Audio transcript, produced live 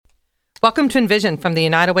Welcome to Envision from the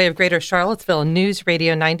United Way of Greater Charlottesville, News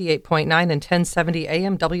Radio 98.9 and 1070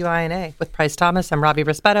 AM WINA. With Price Thomas, I'm Ravi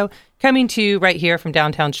Rispetto, coming to you right here from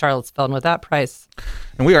downtown Charlottesville. And with that, Price.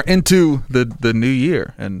 And we are into the new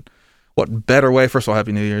year. And what better way, first of all,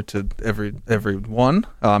 Happy New Year to everyone.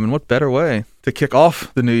 And what better way to kick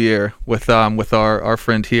off the new year with our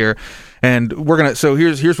friend here. And we're gonna. So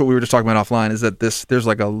here's what we were just talking about offline. Is that there's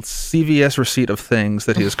like a CVS receipt of things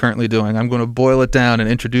that he is currently doing. I'm going to boil it down and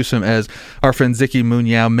introduce him as our friend Nzioki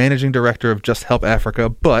Munyao, Managing Director of Just Help Africa.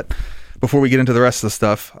 But before we get into the rest of the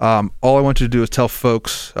stuff, all I want you to do is tell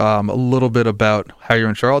folks a little bit about how you're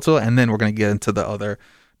in Charlottesville, and then we're going to get into the other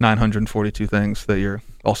 942 things that you're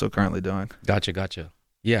also currently doing. Gotcha.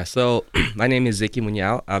 Yeah. So my name is Nzioki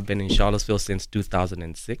Munyao. I've been in Charlottesville since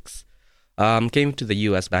 2006. Came to the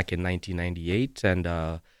U.S. back in 1998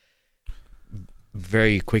 and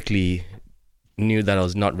very quickly knew that I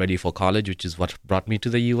was not ready for college, which is what brought me to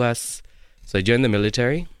the U.S. So I joined the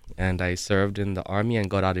military and I served in the Army and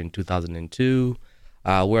got out in 2002,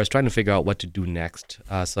 where I was trying to figure out what to do next.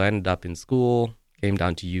 So I ended up in school, came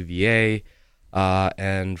down to UVA,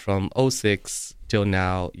 and from 06 till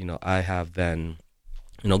now, I have then,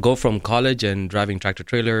 go from college and driving tractor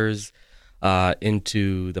trailers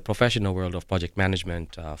into the professional world of project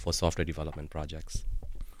management for software development projects.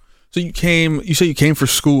 So you say you came for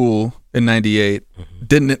school in 98,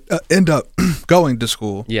 didn't end up going to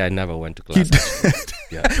school. Yeah, I never went to class.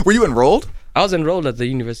 Yeah. Were you enrolled? I was enrolled at the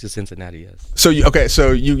University of Cincinnati, yes. So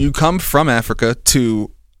you come from Africa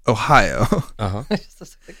to Ohio.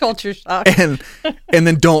 Culture shock. And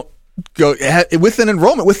then don't go with an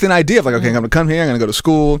enrollment, with an idea of like, okay, I'm going to come here, I'm going to go to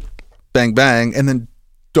school, bang, bang, and then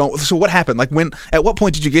don't. So what happened? Like at what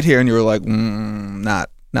point did you get here and you were like, not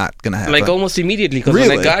going to happen? Like almost immediately, because really?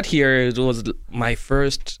 When I got here, it was my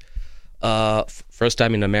first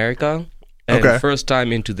time in America and first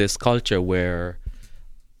time into this culture where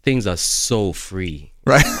things are so free.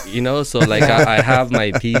 Right. So like I have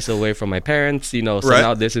my peace away from my parents, so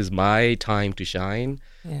now this is my time to shine.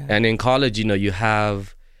 Yeah. And in college, you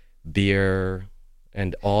have beer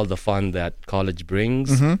and all the fun that college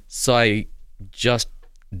brings. Mm-hmm. So I just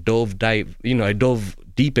dove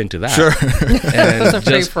deep into that. Sure. And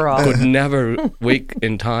just could never wake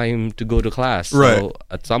in time to go to class. Right. So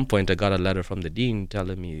at some point I got a letter from the dean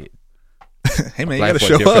telling me, hey man, you apply gotta for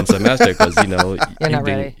show a different up. semester because you're not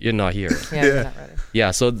ready. You're not here. Yeah, you're not ready.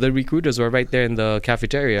 Yeah, so the recruiters were right there in the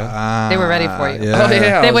cafeteria. They were ready for you. Yeah. Oh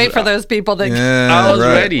yeah, They wait for those people to. I was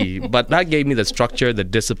ready, but that gave me the structure, the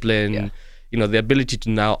discipline, the ability to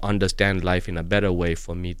now understand life in a better way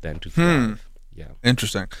for me than to thrive. Yeah.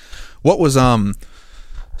 Interesting. What was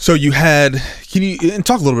so you had, can you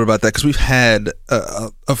talk a little bit about that, because we've had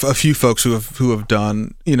a few folks who have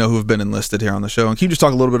done, who have been enlisted here on the show, and can you just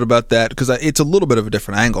talk a little bit about that, because it's a little bit of a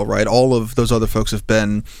different angle, right? All of those other folks have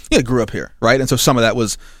been, grew up here, right? And so some of that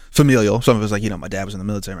was familial, some of it was like, my dad was in the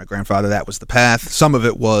military, my grandfather, that was the path. Some of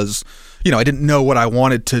it was, I didn't know what I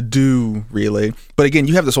wanted to do really, but again,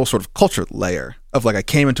 you have this whole sort of culture layer of like, I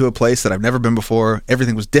came into a place that I've never been before,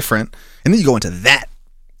 everything was different, and then you go into that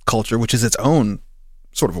culture, which is its own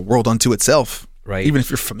sort of a world unto itself, right? Even if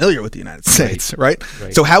you're familiar with the United States, right?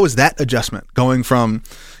 So how is that adjustment going from,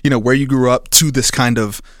 where you grew up to this kind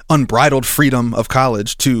of unbridled freedom of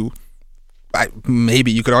college to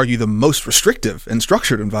maybe you could argue the most restrictive and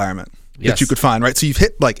structured environment that you could find, right? So you've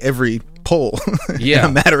hit like every pole in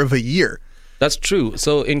a matter of a year. That's true.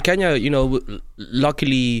 So in Kenya,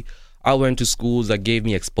 luckily I went to schools that gave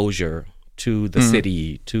me exposure to the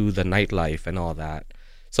city, to the nightlife and all that.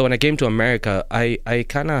 So when I came to America, I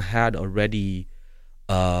kind of had already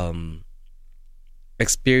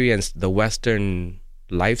experienced the Western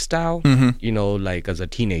lifestyle, like as a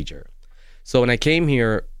teenager. So when I came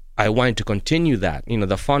here, I wanted to continue that.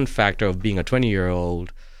 The fun factor of being a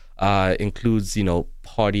 20-year-old includes,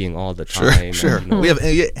 partying all the time. Sure. And, we have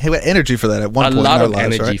energy for that at one point in a lot our of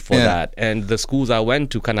lives, energy right? for that. And the schools I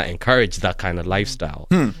went to kind of encouraged that kind of lifestyle.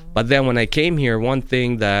 But then when I came here, one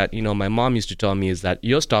thing that, my mom used to tell me is that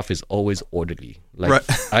your stuff is always orderly. Like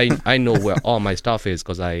I know where all my stuff is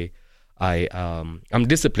because I'm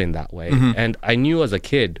disciplined that way. And I knew as a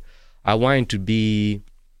kid, I wanted to be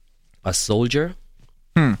a soldier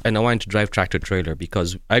and I wanted to drive tractor trailer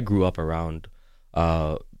because I grew up around,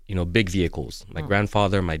 big vehicles. My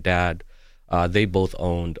grandfather, my dad, they both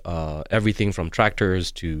owned everything from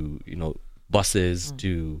tractors to, buses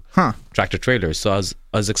to tractor trailers. So I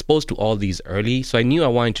was exposed to all these early. So I knew I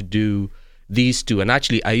wanted to do these two. And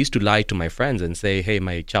actually, I used to lie to my friends and say, hey,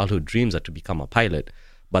 my childhood dreams are to become a pilot.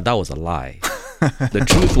 But that was a lie. The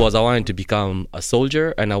truth was I wanted to become a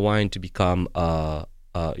soldier and I wanted to become,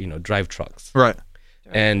 drive trucks. Right.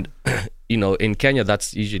 And in Kenya,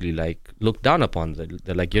 that's usually like looked down upon.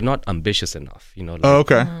 They're like, you're not ambitious enough. Like,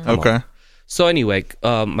 okay. So anyway,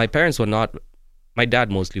 my parents were not. My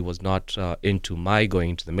dad mostly was not into my going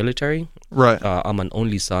into the military. Right. I'm an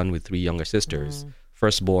only son with 3 younger sisters,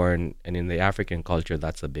 firstborn, and in the African culture,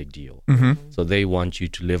 that's a big deal. So they want you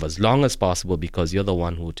to live as long as possible because you're the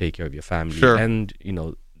one who will take care of your family and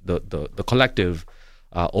the collective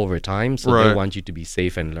over time. So they want you to be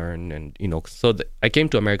safe and learn, and So I came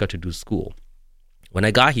to America to do school. When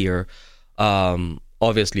I got here,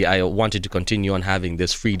 obviously I wanted to continue on having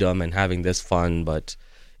this freedom and having this fun, but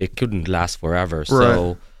it couldn't last forever.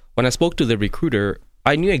 So when I spoke to the recruiter,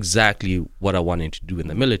 I knew exactly what I wanted to do in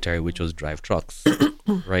the military, which was drive trucks,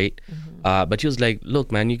 right? But he was like,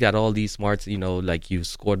 look, man, you got all these smarts, like you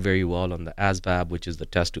scored very well on the ASVAB, which is the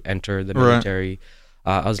test to enter the military.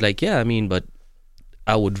 I was like, yeah, but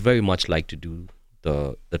I would very much like to do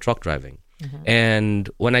the truck driving. And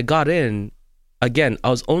when I got in, again, I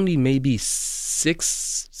was only maybe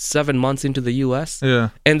 6-7 months into the U.S. Yeah.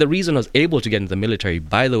 And the reason I was able to get into the military,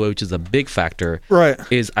 by the way, which is a big factor,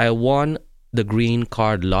 is I won the green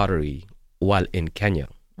card lottery while in Kenya.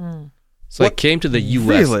 So I came to the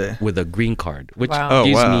U.S. with a green card, which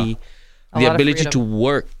gives me the ability to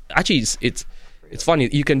work. Actually, it's funny.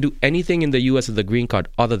 You can do anything in the U.S. with a green card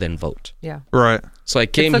other than vote. Yeah. Right. So I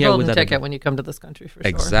came here with that ticket when you come to this country, for sure.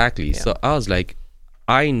 Exactly. Yeah. So I was like,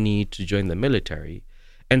 I need to join the military.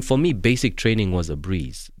 And for me, basic training was a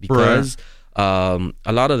breeze because a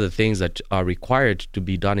lot of the things that are required to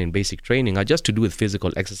be done in basic training are just to do with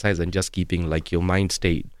physical exercise and just keeping like your mind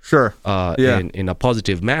state in a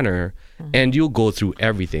positive manner. And you'll go through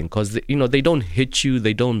everything because, they don't hit you.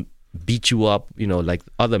 They don't beat you up, like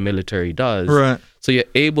other military does. Right. So you're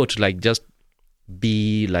able to like just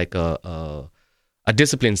be like a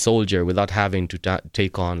disciplined soldier without having to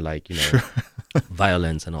take on like,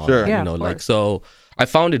 violence and all that, so I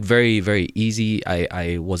found it very, very easy.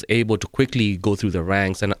 I was able to quickly go through the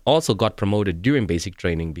ranks and also got promoted during basic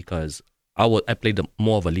training because I played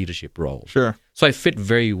more of a leadership role. Sure. So I fit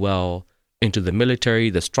very well into the military,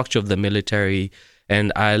 the structure of the military,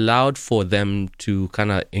 and I allowed for them to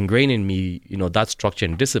kind of ingrain in me, that structure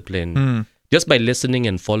and discipline just by listening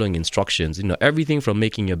and following instructions. Everything from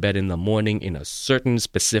making your bed in the morning in a certain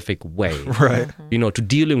specific way, right? To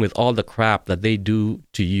dealing with all the crap that they do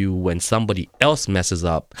to you when somebody else messes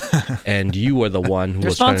up, and you are the one who was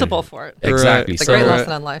responsible for it. Exactly. It's a great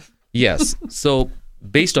lesson in life. Yes. So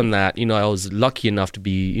based on that, I was lucky enough to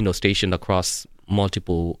be, stationed across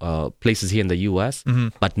multiple places here in the U.S.,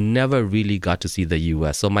 but never really got to see the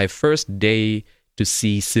U.S. So my first day to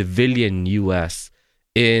see civilian U.S.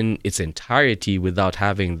 in its entirety without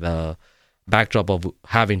having the backdrop of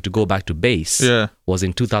having to go back to base was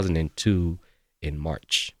in 2002 in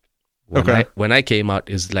March. When I came out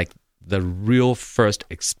is like the real first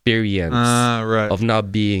experience of now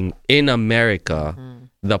being in America,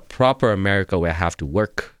 the proper America where I have to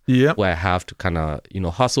work, where I have to kind of,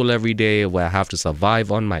 hustle every day, where I have to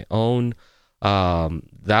survive on my own.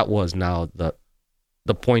 That was now the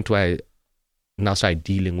point where I now started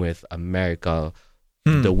dealing with America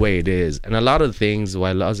the way it is. And a lot of things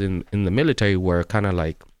while I was in the military were kind of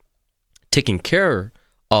like taken care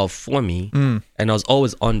of for me. And I was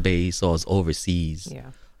always on base, or I was overseas.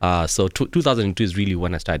 So 2002 is really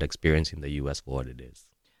when I started experiencing the U.S. for what it is.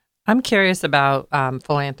 I'm curious about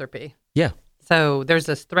philanthropy. Yeah. So there's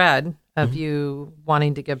this thread of you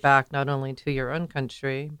wanting to give back not only to your own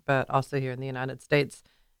country, but also here in the United States.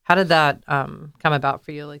 How did that come about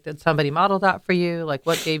for you? Like, did somebody model that for you? Like,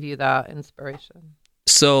 what gave you that inspiration?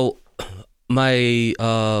 So my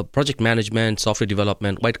project management, software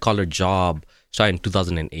development, white-collar job started in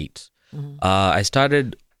 2008. I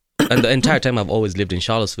started, and the entire time I've always lived in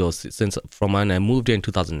Charlottesville since from when I moved here in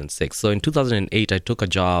 2006. So in 2008, I took a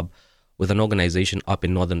job with an organization up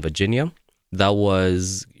in Northern Virginia that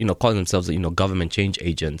was, calling themselves, government change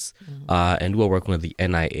agents. And we were working with the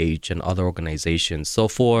NIH and other organizations. So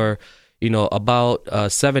for, about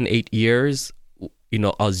 7-8 years,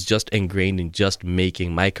 I was just ingrained in just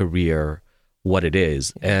making my career what it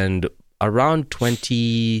is. And around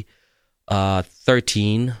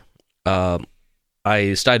 2013,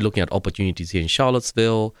 I started looking at opportunities here in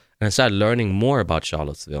Charlottesville, and I started learning more about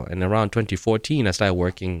Charlottesville. And around 2014, I started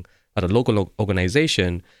working at a local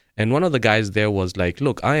organization. And one of the guys there was like,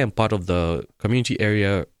 look, I am part of the community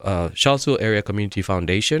area, Charlottesville Area Community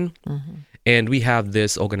Foundation. And we have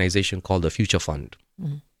this organization called the Future Fund.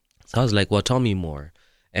 So I was like, well, tell me more.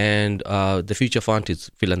 And the Future Fund is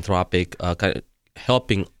philanthropic, kind of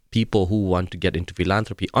helping people who want to get into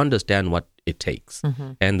philanthropy understand what it takes.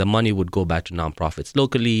 And the money would go back to nonprofits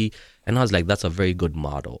locally. And I was like, that's a very good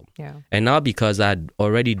model. Yeah. And now because I'd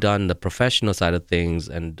already done the professional side of things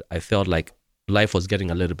and I felt like life was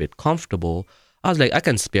getting a little bit comfortable, I was like, I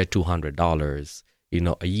can spare $200,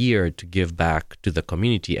 a year to give back to the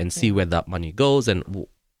community and see where that money goes and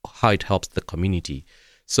how it helps the community.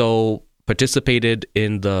 So participated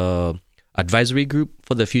in the advisory group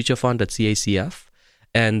for the Future Fund at CACF.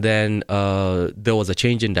 And then there was a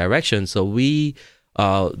change in direction. So we,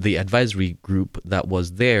 the advisory group that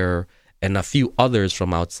was there and a few others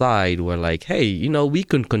from outside were like, hey, we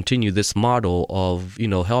can continue this model of,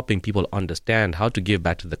 helping people understand how to give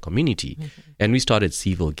back to the community. And we started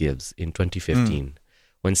Seville Gives in 2015.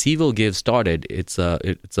 When Seville Gives started, it's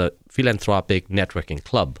a philanthropic networking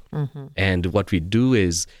club. And what we do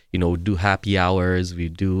is, do happy hours. We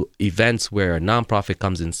do events where a nonprofit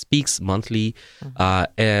comes and speaks monthly.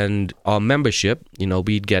 And our membership,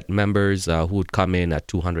 we'd get members who would come in at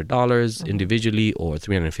 $200 individually or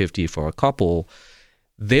 $350 for a couple.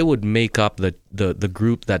 They would make up the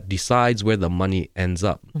group that decides where the money ends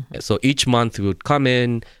up. So each month we would come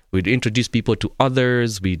in, we'd introduce people to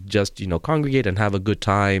others, we'd just, congregate and have a good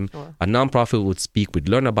time. Sure. A nonprofit would speak, we'd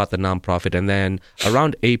learn about the nonprofit. And then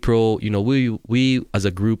around April, we as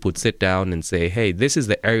a group would sit down and say, hey, this is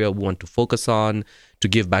the area we want to focus on to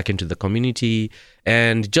give back into the community.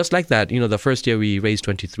 And just like that, the first year we raised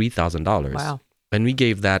 $23,000. Wow. And we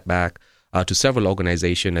gave that back to several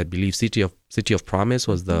organizations. I believe City of Promise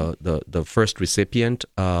was the first recipient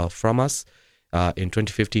from us in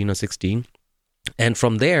 2015 or 16. And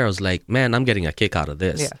from there, I was like, man, I'm getting a kick out of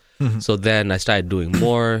this. Yeah. So then I started doing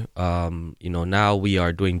more. Now we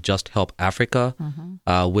are doing Just Help Africa,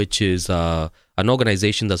 which is an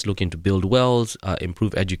organization that's looking to build wells,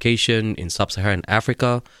 improve education in sub-Saharan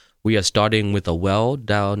Africa. We are starting with a well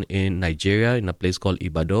down in Nigeria in a place called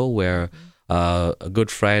Ibadan, where a good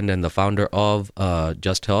friend and the founder of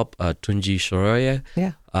Just Help, Tunji Shoroye,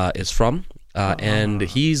 is from. And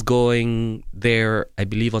he's going there, I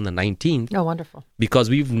believe, on the 19th. Oh, wonderful. Because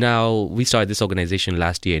we started this organization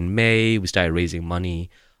last year in May. We started raising money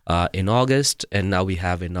in August, and now we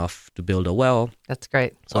have enough to build a well. That's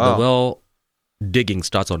great. So the well digging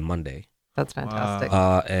starts on Monday. That's fantastic.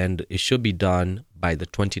 And it should be done by the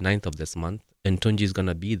 29th of this month. And Tunji's going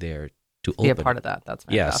to be there to open. Be a part of that. That's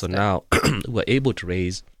fantastic. Yeah, so now we're able to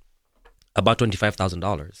raise about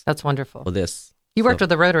 $25,000. That's wonderful. For this. You worked with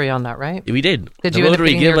the Rotary on that, right? We did. Did you end up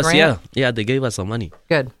getting your grant? They gave us some money.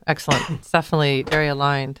 Good. Excellent. It's definitely very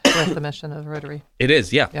aligned with the mission of Rotary. It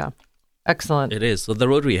is, yeah. Yeah. Excellent. It is. So the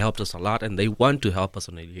Rotary helped us a lot, and they want to help us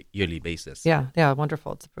on a yearly basis. Yeah. Yeah.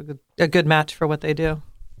 Wonderful. It's a good match for what they do.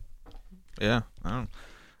 Yeah. I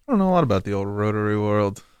don't know a lot about the old Rotary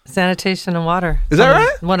world. Sanitation and water. Is that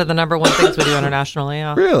right? One of the number one things we do internationally.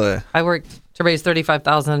 Yeah. Really? I worked to raise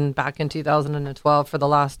 $35,000 back in 2012 for the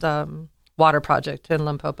last water project in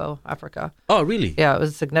Limpopo, Africa. Oh, really? Yeah, it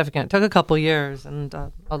was significant. It took a couple years and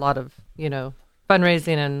a lot of,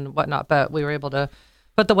 fundraising and whatnot, but we were able to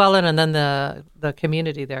put the well in, and then the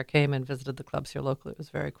community there came and visited the clubs here locally. It was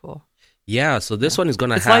very cool. Yeah, so this one is going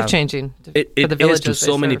to have... It's life-changing for the villages to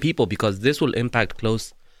so many people, because this will impact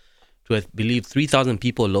close to, I believe, 3,000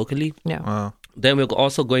 people locally. Yeah. Wow. Then we're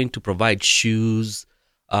also going to provide shoes,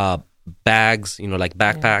 bags, like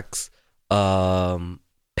backpacks,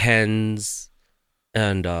 pens,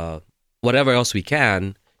 and whatever else we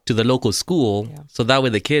can to the local school, so that way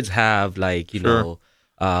the kids have more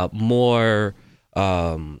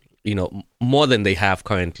more than they have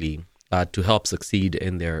currently to help succeed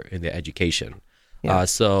in their education. Yeah.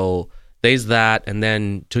 So there's that, and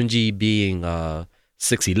then Tunji being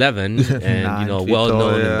 6'11" and well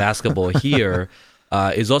known in basketball here,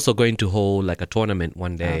 is also going to hold like a tournament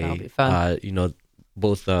one day. That'll be fun.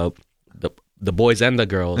 Both the boys and the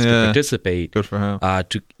girls to participate. Good for him.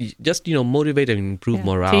 To just motivate and improve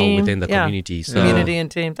morale within the community. So, community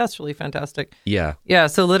and team. That's really fantastic. Yeah. Yeah.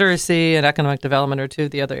 So literacy and economic development are two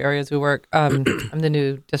of the other areas we work. I'm the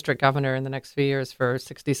new district governor in the next few years for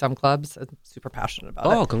 60-some clubs. I'm super passionate about it.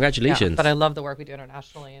 Oh, congratulations. Yeah, but I love the work we do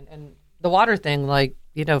internationally. And the water thing,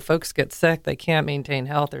 folks get sick. They can't maintain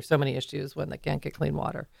health. There's so many issues when they can't get clean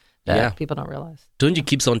water that people don't realize. Tunji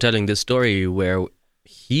keeps on telling this story where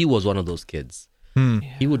he was one of those kids.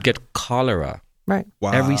 He would get cholera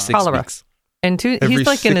every 6 weeks. And he's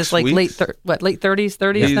like in his late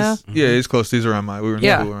 30s now? Yeah, he's close. He's around we were in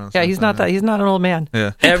school around he's not that. He's not an old man.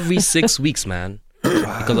 Yeah. Every 6 weeks, man.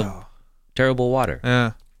 Because of terrible water.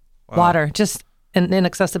 Yeah. Wow. Water, just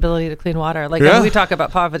inaccessibility to clean water. We talk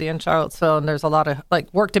about poverty in Charlottesville, and there's a lot of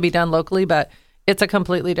work to be done locally, but it's a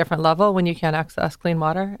completely different level when you can't access clean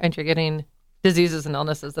water and you're getting diseases and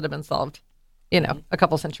illnesses that have been solved, a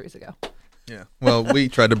couple centuries ago. Yeah. Well, we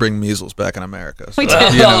tried to bring measles back in America. So We did.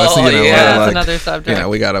 that's another subject.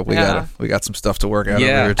 We got some stuff to work out over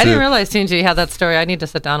here too. I didn't realize Tunji had that story. I need to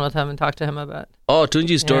sit down with him and talk to him about. Oh,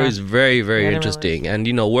 Tunji's story is very, very interesting. And,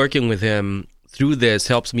 working with him through this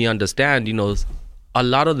helps me understand, a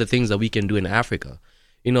lot of the things that we can do in Africa.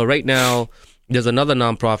 Right now, there's another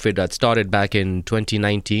nonprofit that started back in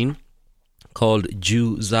 2019 called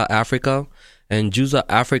Juza Africa. And Juza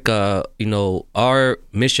Africa, our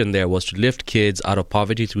mission there was to lift kids out of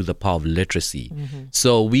poverty through the power of literacy.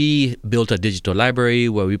 So we built a digital library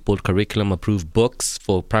where we put curriculum-approved books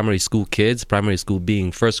for primary school kids, primary school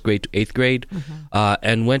being 1st grade to 8th grade,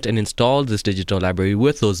 and went and installed this digital library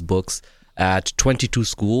with those books at 22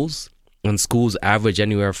 schools. And schools average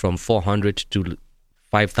anywhere from 400 to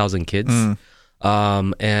 5,000 kids.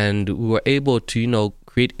 And we were able to,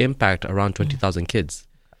 create impact around 20,000 kids.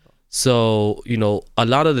 So, a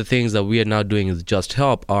lot of the things that we are now doing is Just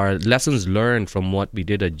Help are lessons learned from what we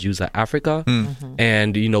did at Juza Africa.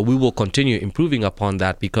 And, we will continue improving upon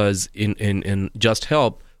that because in Just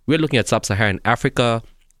Help, we're looking at sub-Saharan Africa,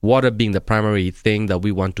 water being the primary thing that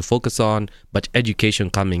we want to focus on, but education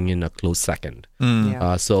coming in a close second.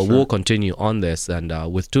 We'll continue on this. And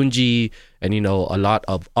with Tunji and, a lot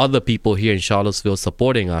of other people here in Charlottesville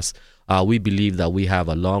supporting us, we believe that we have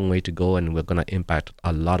a long way to go and we're going to impact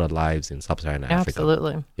a lot of lives in sub-Saharan Africa.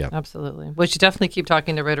 Absolutely. Yeah. Absolutely. We should definitely keep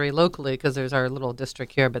talking to Rotary locally because there's our little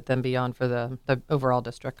district here, but then beyond for the overall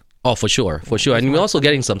district. Oh, for sure. And we're also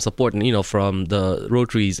getting some support, from the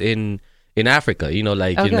Rotaries in Africa, in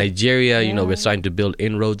Nigeria, we're starting to build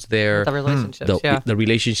inroads there. The relationships, the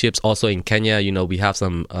relationships also in Kenya, we have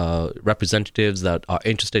some representatives that are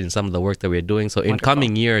interested in some of the work that we're doing. So in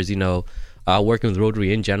coming years, working with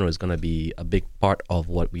Rotary in general is going to be a big part of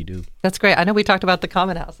what we do. That's great. I know we talked about the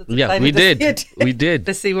Common House. We did.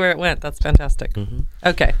 To see where it went. That's fantastic.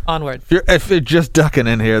 Okay, onward. If you're just ducking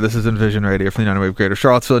in here, this is Envision Radio from the 90 Wave Greater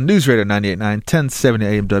Charlottesville News Radio 98.9, 1070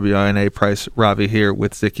 AM WINA. Price Ravi here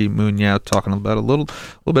with Nzioki Munyao talking about a little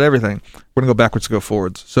bit of everything. We're going to go backwards to go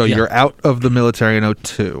forwards. So you're out of the military in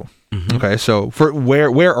 2002. Okay, so for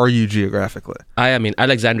where are you geographically? I am in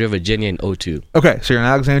Alexandria, Virginia in 2002. Okay, so you're in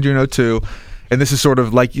Alexandria in 2002, and this is sort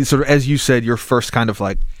of as you said, your first kind of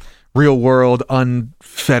real world,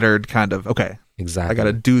 unfettered kind of, okay, exactly. I got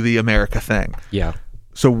to do the America thing. Yeah.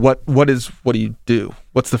 So what do you do?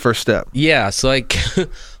 What's the first step? Yeah, so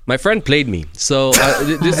my friend played me. So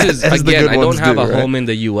this is, again, I don't have a home in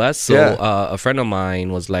the U.S., so a friend of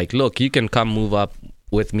mine was like, look, you can come move up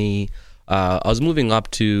with me. I was moving up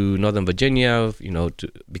to Northern Virginia,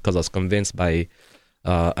 because I was convinced by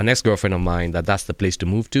an ex-girlfriend of mine that that's the place to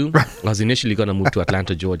move to. I was initially going to move to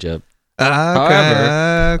Atlanta, Georgia.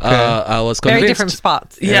 However, I was convinced. Very different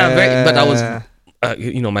spots. Yeah, but I was,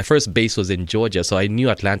 my first base was in Georgia, so I knew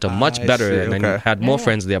Atlanta much better, and I had more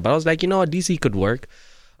friends there. But I was like, DC could work,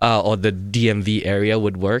 or the DMV area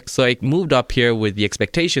would work. So I moved up here with the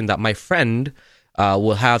expectation that my friend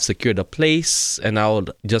will have secured a place, and I'll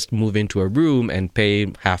just move into a room and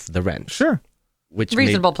pay half the rent. Sure. Which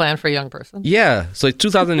reasonable plan for a young person. Yeah. So it's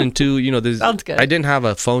 2002, sounds good. I didn't have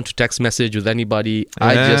a phone to text message with anybody.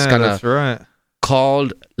 I just kind of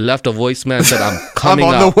called, left a voicemail and said, I'm coming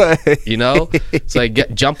I'm on up. The way. So I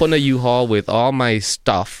jump on a U-Haul with all my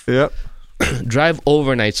stuff. Yep. Drive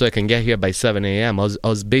overnight so I can get here by 7 a.m. I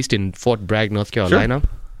was based in Fort Bragg, North Carolina.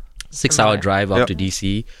 Sure. 6-hour drive up to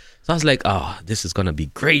DC. So I was like, this is going to be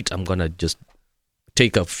great. I'm going to just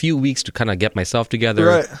take a few weeks to kind of get myself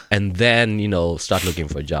together and then, start looking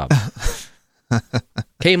for a job.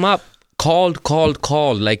 Came up, called.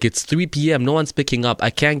 Like it's 3 p.m. No one's picking up.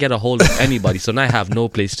 I can't get a hold of anybody. So now I have no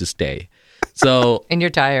place to stay. So and you're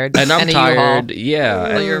tired. And I'm tired.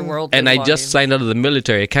 Yeah. Your world and I just signed out of the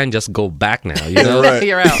military. I can't just go back now, You're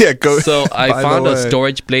out. Yeah, go. So I found a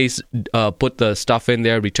storage place, put the stuff in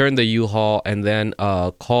there, returned the U-Haul, and then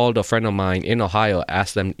called a friend of mine in Ohio,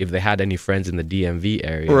 asked them if they had any friends in the DMV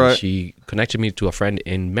area. Right. She connected me to a friend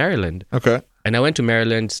in Maryland. Okay. And I went to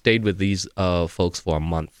Maryland, stayed with these folks for a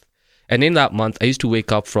month. And in that month, I used to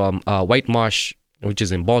wake up from White Marsh, which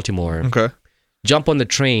is in Baltimore. Okay. Jump on the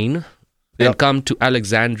train and come to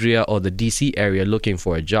Alexandria or the DC area looking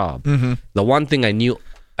for a job. The one thing I knew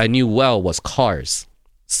well was cars.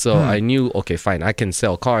 So I knew, okay, fine, I can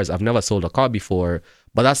sell cars. I've never sold a car before,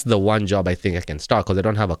 but that's the one job I think I can start because I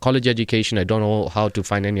don't have a college education. I don't know how to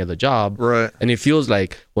find any other job. Right. And it feels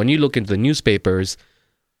like when you look into the newspapers,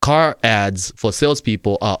 car ads for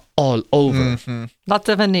salespeople are all over. Lots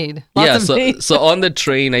of a need. Lots of need. So on the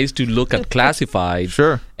train, I used to look at classified,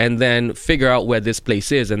 Sure. and then figure out where this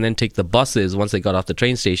place is, and then take the buses once I got off the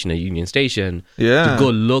train station at Union Station to go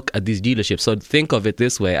look at these dealerships. So think of it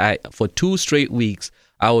this way: for 2 straight weeks,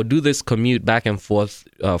 I would do this commute back and forth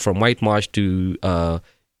from White Marsh to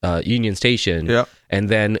Union Station, and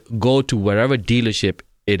then go to wherever dealership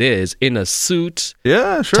it is in a suit,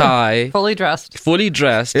 tie, fully dressed,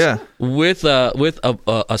 with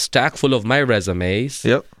a stack full of my resumes,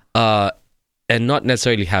 and not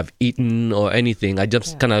necessarily have eaten or anything. I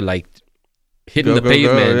just kind of like hitting the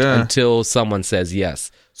pavement until someone says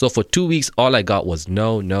yes. So for 2 weeks, all I got was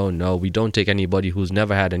no. We don't take anybody who's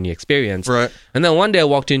never had any experience. Right. And then one day I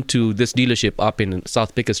walked into this dealership up in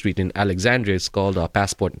South Pickett Street in Alexandria. It's called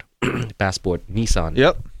Passport Nissan.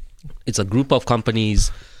 Yep. It's a group of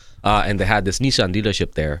companies, and they had this Nissan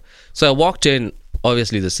dealership there. So I walked in,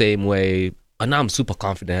 obviously the same way, and now I'm super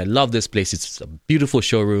confident. I love this place. It's a beautiful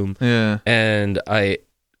showroom. Yeah. And I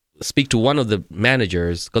speak to one of the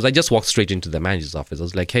managers, because I just walked straight into the manager's office. I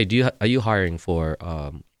was like, "Hey, are you hiring for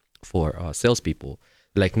salespeople?"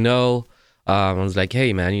 Like, no. I was like,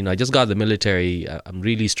 "Hey, man, I just got the military. I'm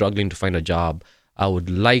really struggling to find a job. I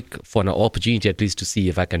would like for an opportunity at least to see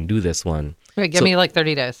if I can do this one." Wait, give me like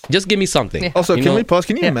 30 days. Just give me something. Yeah. Also, can we pause?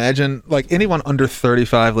 Can you imagine, like, anyone under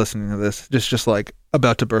 35 listening to this, just like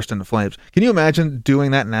about to burst into flames? Can you imagine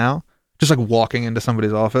doing that now? Just like walking into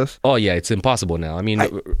somebody's office? Oh, yeah, it's impossible now. I mean,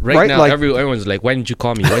 right now, like, everyone's like, "Why didn't you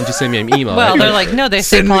call me? Why didn't you send me an email?" Well, they're like, no, they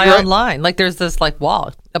say apply online. Like, there's this like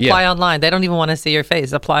wall. Apply online. They don't even want to see your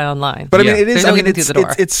face. Apply online. But I mean, it is. I mean,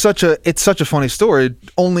 it's such a funny story.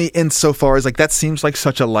 Only insofar as like that seems like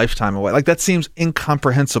such a lifetime away. Like that seems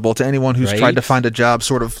incomprehensible to anyone who's tried to find a job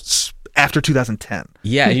sort of after 2010.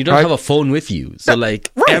 Yeah, and you don't have a phone with you, so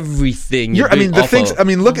like everything. Look at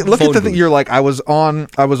the thing. You're like, I was on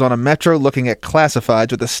a metro looking at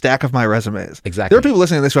classifieds with a stack of my resumes. Exactly. There are people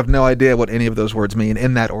listening to this who have no idea what any of those words mean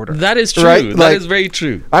in that order. That is true. Right? That is very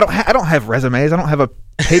true. I don't have resumes. I don't have a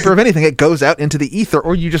paper of anything. It goes out into the ether,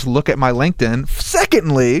 or you just look at my LinkedIn.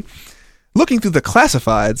 Secondly, looking through the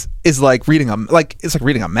classifieds is like reading a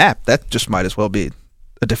map. That just might as well be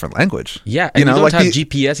a different language. Yeah, and you don't have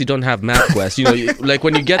GPS, you don't have MapQuest. Like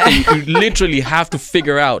when you get there, you literally have to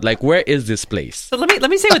figure out like, where is this place? So let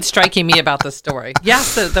me say what's striking me about the story.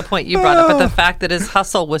 Yes, the point you brought up, but the fact that his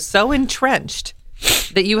hustle was so entrenched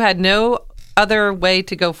that you had no other way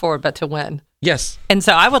to go forward but to win. Yes. And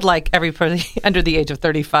so I would like everybody under the age of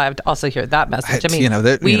 35 to also hear that message. I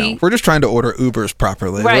mean, we're just trying to order Ubers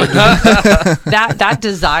properly. Right. that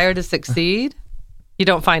desire to succeed, you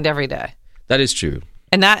don't find every day. That is true.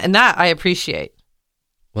 And that I appreciate.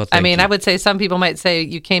 Well, I mean, I would say some people might say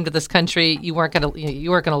you came to this country, you weren't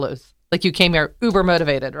gonna lose. Like you came here uber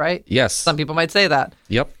motivated, right? Yes. Some people might say that.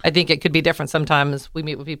 Yep. I think it could be different. Sometimes we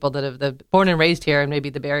meet with people that have born and raised here, and maybe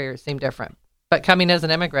the barriers seem different. But coming as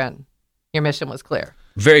an immigrant, your mission was clear.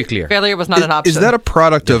 Very clear. Failure was not an option. Is that a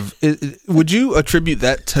product of? Would you attribute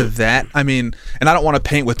that to that? I mean, and I don't want to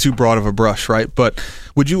paint with too broad of a brush, right? But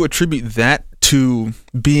would you attribute that to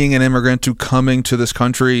being an immigrant, to coming to this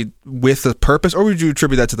country with a purpose, or would you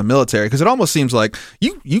attribute that to the military? Because it almost seems like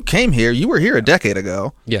you came here, you were here a decade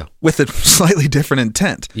ago, with a slightly different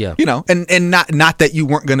intent, and not that you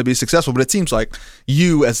weren't going to be successful, but it seems like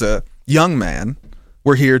you as a young man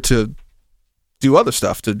were here to do other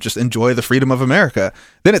stuff, to just enjoy the freedom of America.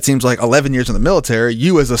 Then it seems like 11 years in the military,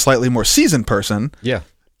 you as a slightly more seasoned person,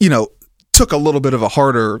 took a little bit of a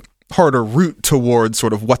harder route towards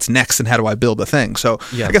sort of what's next and how do I build a thing. So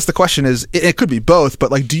I guess the question is, it could be both, but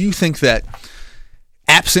like, do you think that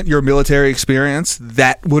absent your military experience,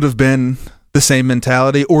 that would have been the same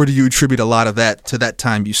mentality, or do you attribute a lot of that to that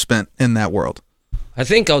time you spent in that world? I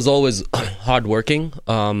think I was always hardworking.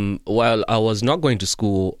 While I was not going to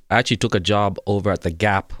school, I actually took a job over at the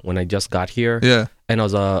Gap when I just got here. Yeah. And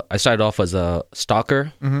I started off as a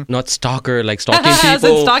stalker, not stalker like stalking people. As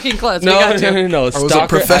in stalking clothes. No. Stalker,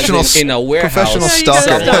 professional in a warehouse. Professional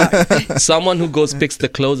stalker. Someone who goes picks the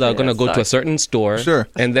clothes that are going to go to a certain store,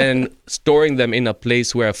 and then storing them in a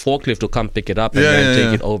place where a forklift will come pick it up and then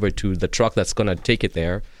take it over to the truck that's going to take it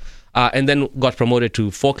there. And then got promoted to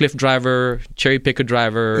forklift driver, cherry picker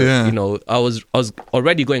driver. Yeah. I was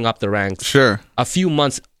already going up the ranks. Sure. A few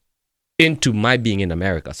months into my being in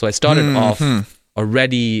America, so I started off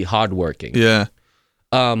already hardworking. Yeah.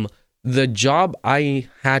 The job I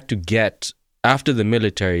had to get after the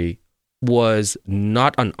military was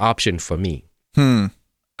not an option for me.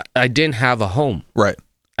 I didn't have a home. Right.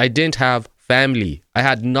 I didn't have family. I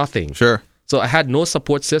had nothing. Sure. So I had no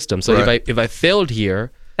support system. So if I failed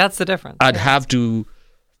here, that's the difference. I'd have to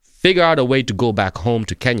figure out a way to go back home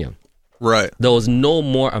to Kenya. Right. There was no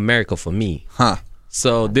more America for me. Huh.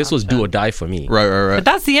 So this was do or die for me. Right. But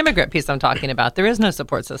that's the immigrant piece I'm talking about. There is no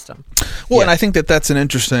support system. Well, and I think that's an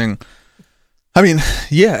interesting. I mean,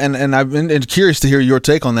 yeah, and I've been curious to hear your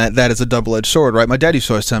take on that. That is a double-edged sword, right? My dad used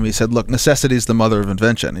to always tell me, he said, look, necessity is the mother of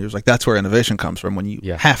invention. He was like, that's where innovation comes from, when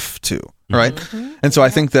you have to, right? Mm-hmm. And so I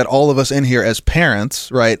think that all of us in here as parents,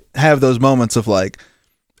 right, have those moments of like,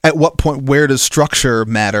 at what point, where does structure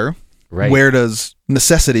matter? Right. Where does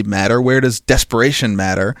necessity matter? Where does desperation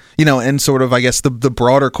matter? You know, and sort of, I guess, the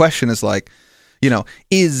broader question is like, you know,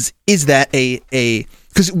 is that a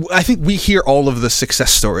because I think we hear all of the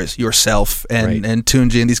success stories, yourself and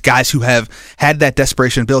Tunji and these guys who have had that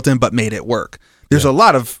desperation built in but made it work. There's a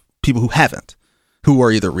lot of people who haven't, who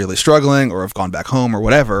are either really struggling or have gone back home or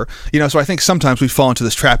whatever. You know, so I think sometimes we fall into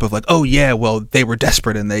this trap of like, oh yeah, well, they were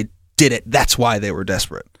desperate and they did it. That's why they were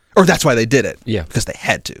desperate. Or that's why they did it. Yeah. Because they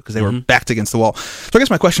had to, because they were backed against the wall. So I guess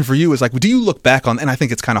my question for you is like, do you look back on, and I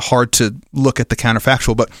think it's kind of hard to look at the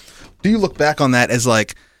counterfactual, but do you look back on that as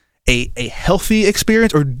like a healthy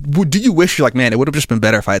experience, or do you wish you're like, man, it would have just been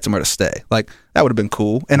better if I had somewhere to stay? Like that would have been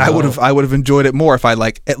cool, and I would have enjoyed it more if I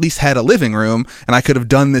like at least had a living room and I could have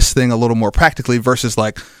done this thing a little more practically versus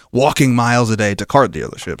like walking miles a day to car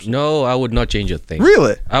dealerships. No, I would not change a thing.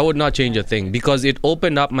 Really? I would not change a thing, because it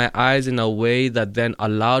opened up my eyes in a way that then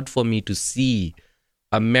allowed for me to see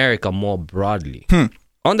America more broadly.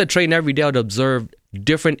 On the train every day, I'd observe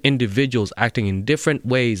different individuals acting in different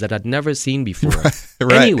ways that I'd never seen before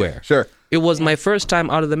anywhere. Sure. It was my first time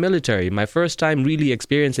out of the military, my first time really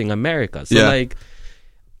experiencing America. So like,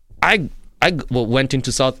 I went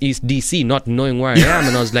into Southeast DC not knowing where I am,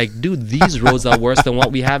 and I was like, dude, these roads are worse than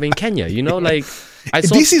what we have in Kenya. You know, like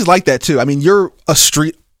DC's like that too. I mean, you're a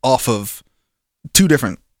street off of two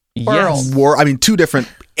different two different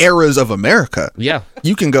eras of America. Yeah.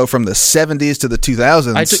 You can go from the 70s to the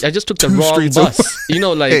 2000s. I just took the wrong bus. You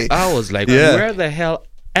know, like I was like, where the hell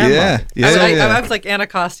am I? I was like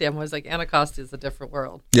Anacostia. I was like, Anacostia is a different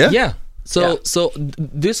world. Yeah. So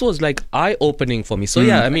this was like eye-opening for me. So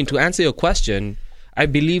I mean, to answer your question, I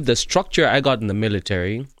believe the structure I got in the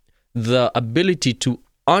military, the ability to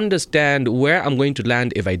understand where I'm going to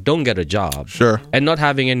land if I don't get a job, and not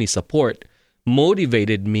having any support,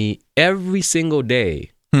 motivated me every single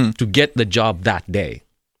day to get the job that day.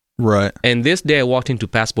 Right. And this day I walked into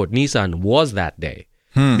Passport Nissan was that day.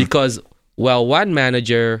 Because, well, the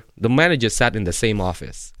manager sat in the same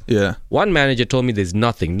office. Yeah. One manager told me there's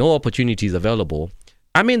nothing, no opportunities available.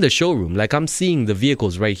 I'm in the showroom, like I'm seeing the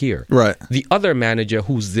vehicles right here. Right. The other manager,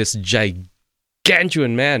 who's this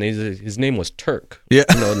gargantuan man, his name was Turk. Yeah.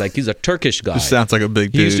 You know, like he's a Turkish guy. Just sounds like a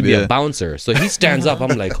big dude. He used to be a bouncer. So he stands up.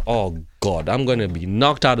 I'm like, oh God, I'm going to be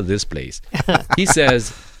knocked out of this place. He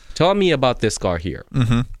says, tell me about this car here.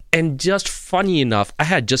 And just funny enough, I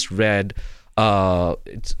had just read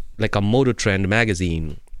it's like a Motor Trend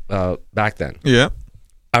magazine back then. Yeah.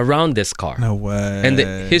 Around this car. No way. And the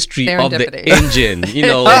history of the engine, you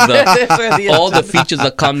know, all the features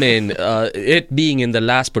that come in, it being in the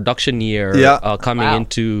last production year, coming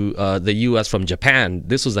into the US from Japan.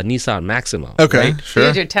 This was a Nissan Maxima. Okay, right? Sure. You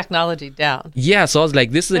had your technology down. Yeah, so I was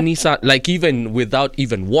like, this is a Nissan, like even without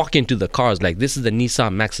even walking to the cars, like this is the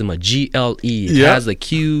Nissan Maxima GLE. It has a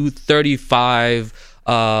Q35,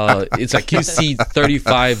 it's a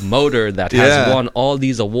QC35 motor that has won all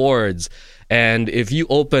these awards. And if you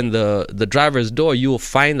open the driver's door, you will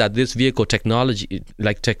find that this vehicle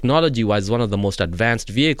technology-wise, is one of the most advanced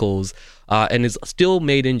vehicles, and is still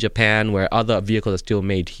made in Japan, where other vehicles are still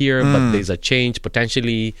made here. But there's a change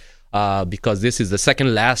potentially because this is the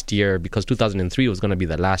second last year, because 2003 was going to be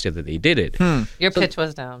the last year that they did it. Your pitch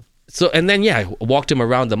was down. So, and then, I walked him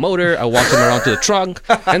around the motor. I walked him around to the trunk.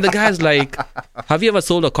 And the guy's like, have you ever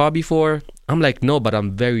sold a car before? I'm like, no, but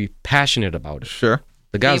I'm very passionate about it. Sure.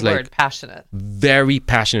 The guy's like passionate, very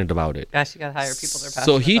passionate about it. Gosh, you gotta hire people that are passionate.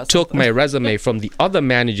 So he took my resume from the other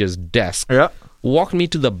manager's desk, walked me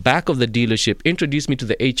to the back of the dealership, introduced me to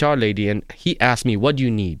the HR lady, and he asked me, "What do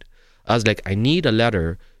you need?" I was like, "I need a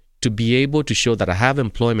letter to be able to show that I have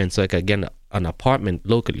employment, so I can get an apartment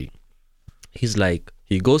locally." He's like,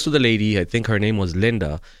 he goes to the lady, I think her name was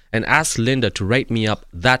Linda, and asks Linda to write me up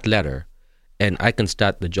that letter, and I can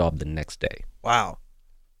start the job the next day. Wow,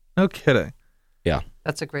 no kidding. Yeah.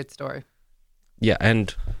 That's a great story. Yeah,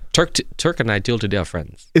 and Turk and I till today are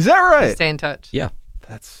friends. Is that right? Stay in touch. Yeah.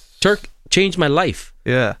 Turk changed my life.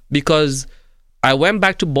 Yeah. Because I went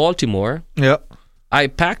back to Baltimore. Yep. I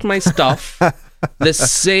packed my stuff.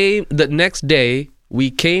 The next day, we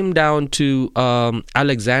came down to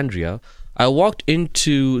Alexandria. I walked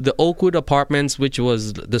into the Oakwood Apartments, which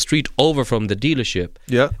was the street over from the dealership,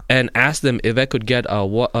 and asked them if I could get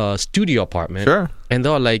a studio apartment. Sure. And they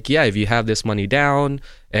were like, yeah, if you have this money down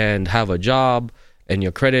and have a job and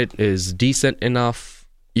your credit is decent enough,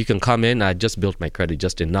 you can come in. I just built my credit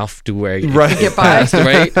just enough to where it passed,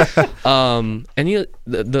 right? And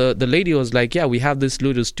the lady was like, yeah, we have this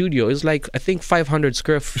little studio. It's like, I think 500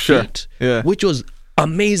 square feet, which was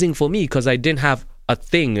amazing for me because I didn't have a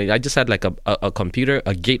thing. I just had like a computer,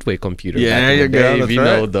 a gateway computer. Yeah, there you go. If you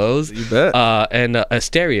know those. You bet. And a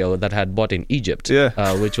stereo that I had bought in Egypt,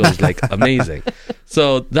 which was like amazing.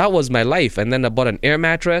 So that was my life. And then I bought an air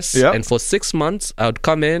mattress. And for 6 months, I would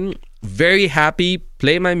come in very happy,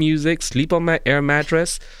 play my music, sleep on my air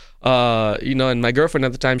mattress. And my girlfriend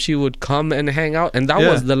at the time, she would come and hang out, and that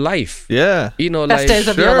was the life. Yeah. Best days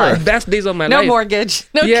of your life. Best days of my life. life. No mortgage.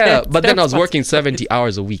 No kids, but then I was working 70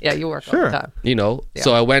 hours a week. Yeah, you work all the time.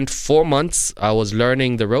 So I went 4 months. I was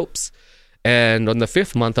learning the ropes, and on the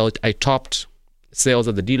 5th month, I topped sales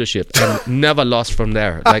at the dealership and never lost from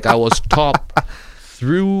there. Like I was top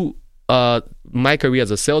through my career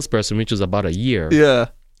as a salesperson, which was about a year. Yeah.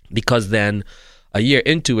 Because then a year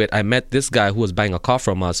into it, I met this guy who was buying a car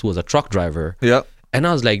from us, who was a truck driver. Yep. And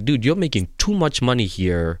I was like, dude, you're making too much money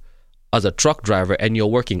here as a truck driver and you're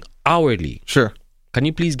working hourly. Sure. Can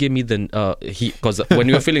you please give me because when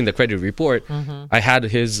you were filling the credit report, I had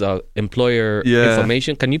his employer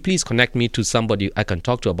information. Can you please connect me to somebody I can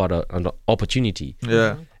talk to about an opportunity?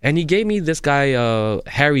 Yeah. And he gave me this guy,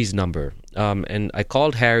 Harry's number. And I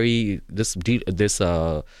called Harry, this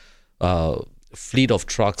fleet of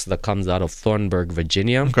trucks that comes out of Thornburg,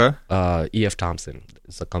 Virginia. Okay. E.F. Thompson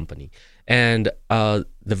is a company. And the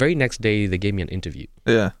very next day, they gave me an interview.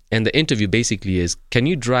 Yeah. And the interview basically is, can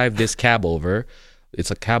you drive this cab over? It's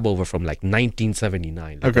a cab over from like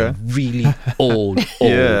 1979. Like a really old,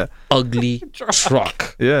 ugly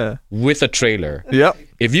truck. Yeah. With a trailer. Yep.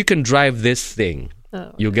 If you can drive this thing,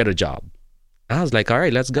 you'll get a job. I was like, all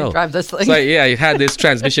right, let's go. Drive this thing. So I had this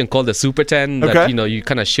transmission called the Super 10 that, you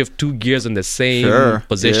kind of shift 2 gears in the same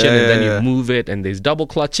position and then you move it, and there's double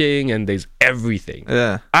clutching and there's everything.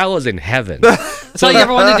 Yeah. I was in heaven. That's all you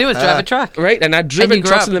ever wanted to do is drive a truck. Right? And I'd driven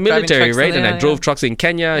trucks in the military, right? And I drove trucks in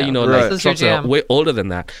Kenya, like trucks are way older than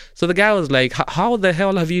that. So the guy was like, how the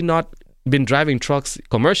hell have you not been driving trucks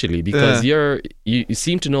commercially? Because you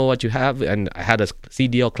seem to know what you have. And I had a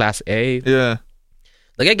CDL Class A. Yeah.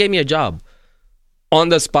 The guy gave me a job. On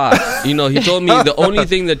the spot, he told me the only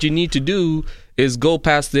thing that you need to do is go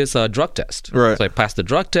past this drug test. Right. So I passed the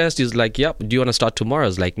drug test. He's like, yep, do you want to start tomorrow? I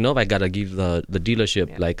was like, nope, I got to give the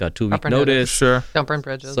dealership like a 2-week notice. Sure. Don't burn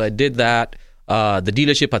bridges. So I did that. The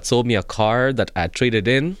dealership had sold me a car that I traded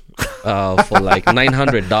in for like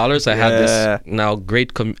 $900. I had this now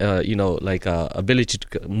great, ability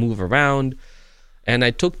to move around. And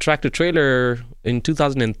I took tractor trailer in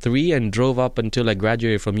 2003 and drove up until I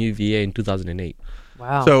graduated from UVA in 2008.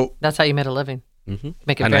 Wow. So that's how you made a living. Mm-hmm.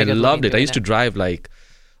 And I loved it. I used to drive like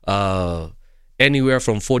anywhere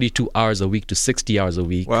from 42 hours a week to 60 hours a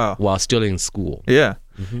week while still in school. Yeah.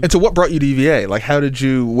 Mm-hmm. And so what brought you to UVA? Like how did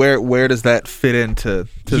you, where does that fit into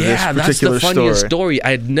this particular story? Yeah, that's the funniest story. I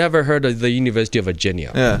had never heard of the University of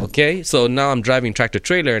Virginia. Yeah. Okay, so now I'm driving tractor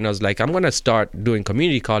trailer and I was like, I'm going to start doing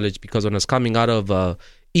community college because when I was coming out of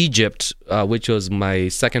Egypt, which was my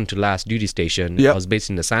second to last duty station, I was based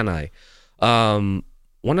in the Sinai.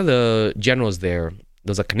 One of the generals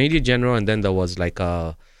there's a Canadian general, and then there was like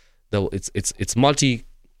it's multi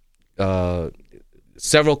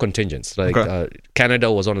several contingents. Like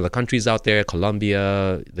Canada was one of the countries out there,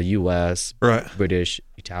 Colombia, the US, British,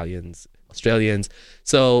 Italians, Australians.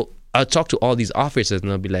 So I'll talk to all these officers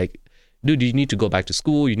and they'll be like, dude, you need to go back to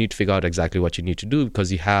school. You need to figure out exactly what you need to do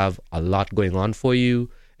because you have a lot going on for you,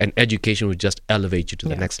 and education would just elevate you to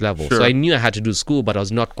the next level. Sure. So I knew I had to do school, but I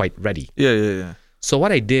was not quite ready. Yeah. So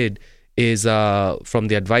what I did is from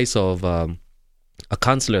the advice of a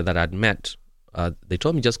counselor that I'd met, they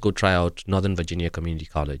told me just go try out Northern Virginia Community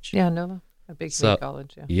College. Yeah, Nova, a big community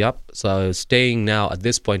college. Yeah. Yep. So I was staying now. At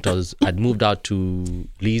this point, I'd moved out to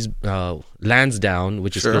Lansdowne,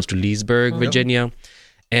 which is close to Leesburg, Virginia,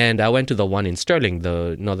 and I went to the one in Sterling,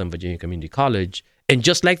 the Northern Virginia Community College, and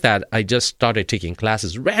just like that, I just started taking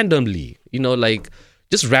classes randomly.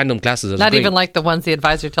 Just random classes. Not even like the ones the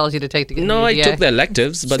advisor tells you to take to get No, I took the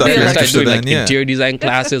electives, but then I started doing like interior design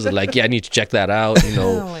classes. Like, I need to check that out,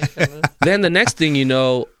 Oh my goodness. Then the next thing you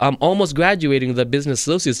know, I'm almost graduating with a business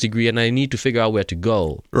associate's degree and I need to figure out where to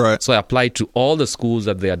go. Right. So I applied to all the schools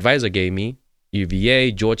that the advisor gave me,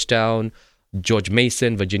 UVA, Georgetown, George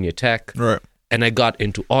Mason, Virginia Tech. Right. And I got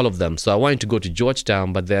into all of them. So I wanted to go to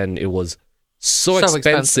Georgetown, but then it was so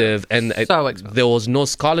expensive, and there was no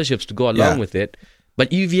scholarships to go along with it.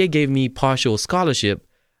 But UVA gave me partial scholarship.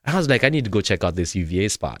 I was like, I need to go check out this UVA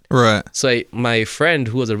spot. Right. So my friend,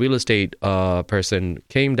 who was a real estate person,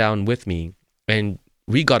 came down with me, and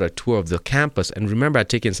we got a tour of the campus. And remember, I'd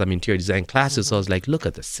taken some interior design classes. So I was like, look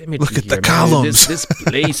at the symmetry. Look at here, the columns. This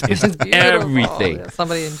place is everything. Yeah,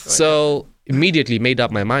 somebody enjoyed So immediately made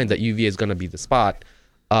up my mind that UVA is going to be the spot,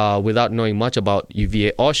 without knowing much about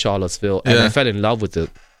UVA or Charlottesville. And I fell in love with the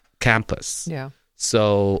campus. Yeah.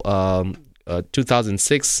 So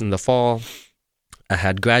 2006 in the fall, I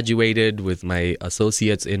had graduated with my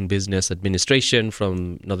associates in business administration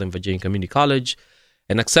from Northern Virginia Community College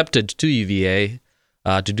and accepted to UVA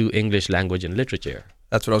to do English language and literature.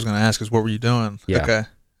 That's what I was going to ask, is what were you doing? Yeah. Okay.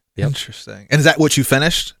 Yep. Interesting. And is that what you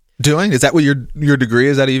finished doing? Is that what your degree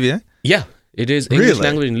is at UVA? Yeah. It is English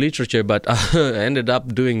language and literature, but I ended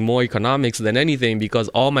up doing more economics than anything because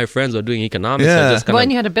all my friends were doing economics. Yeah.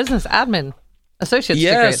 And you had a business admin associate's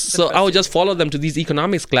degree. Yes, so I would just follow them to these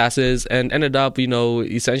economics classes and ended up,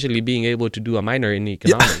 essentially being able to do a minor in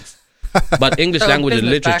economics. But English language and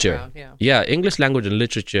literature. English language and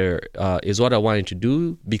literature is what I wanted to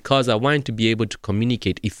do because I wanted to be able to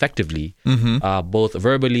communicate effectively, both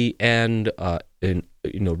verbally and in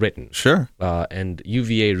written. Sure. And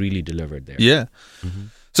UVA really delivered there. Yeah. Mm-hmm.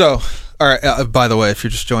 So, all right. By the way, if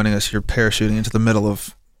you're just joining us, you're parachuting into the middle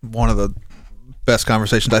of one of the best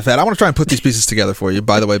conversations I've had. I want to try and put these pieces together for you.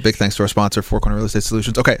 By the way, big thanks to our sponsor, Four Corner Real Estate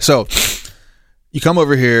Solutions. Okay, so you come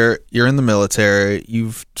over here, you're in the military,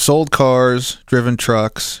 you've sold cars, driven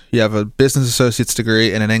trucks, you have a business associate's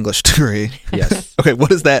degree and an English degree. Yes. Okay,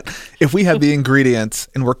 what is that? If we have the ingredients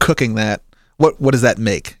and we're cooking that, what does that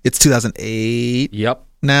make? It's 2008 Yep.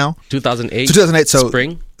 now? 2008. So 2008, so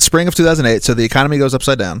Spring of 2008, so the economy goes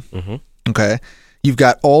upside down. Mm-hmm. Okay. You've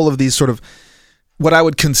got all of these sort of what I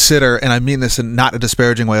would consider, and I mean this in not a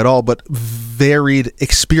disparaging way at all, but varied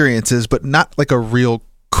experiences, but not like a real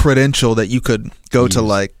credential that you could go to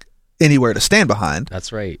like anywhere to stand behind.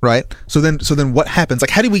 That's right. Right? So then what happens?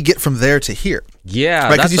 Like, how do we get from there to here? Yeah.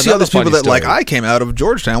 Right? Because you see all these people that story. like, I came out of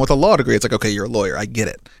Georgetown with a law degree. It's like, okay, you're a lawyer. I get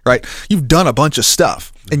it. Right? You've done a bunch of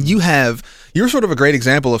stuff. And you're sort of a great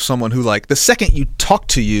example of someone who, like, the second you talk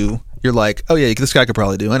to you, you're like, oh yeah, this guy could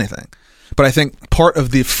probably do anything. But I think part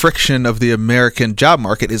of the friction of the American job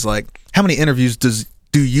market is like, how many interviews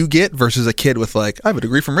do you get versus a kid with like, I have a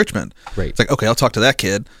degree from Richmond. Right. It's like, okay, I'll talk to that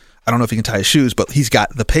kid. I don't know if he can tie his shoes, but he's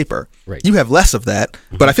got the paper. Right. You have less of that,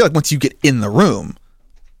 but I feel like once you get in the room,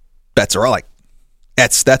 bets are like,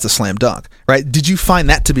 that's a slam dunk, right? Did you find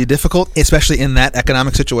that to be difficult, especially in that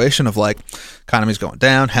economic situation of like, economy's going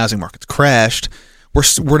down, housing market's crashed,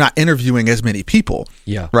 we're not interviewing as many people,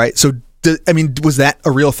 right? So was that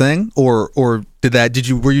a real thing, or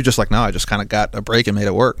were you just like, no, I just kind of got a break and made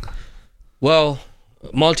it work? Well,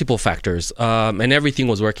 multiple factors, and everything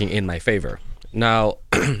was working in my favor. Now,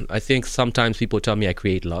 I think sometimes people tell me I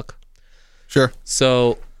create luck. Sure.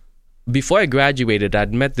 So before I graduated,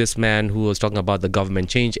 I'd met this man who was talking about the government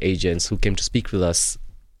change agents who came to speak with us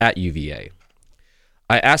at UVA.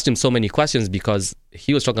 I asked him so many questions because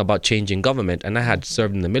he was talking about changing government, and I had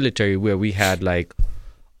served in the military where we had like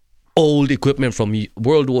old equipment from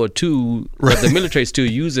World War II that the military still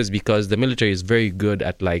uses because the military is very good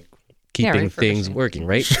at like keeping things working,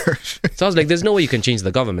 right? Sure. So I was like, there's no way you can change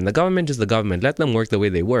the government. The government is the government. Let them work the way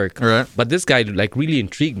they work. Right. But this guy like really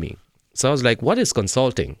intrigued me. So I was like, what is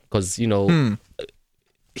consulting? Because,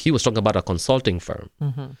 he was talking about a consulting firm.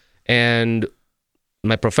 Mm-hmm. And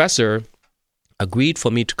my professor agreed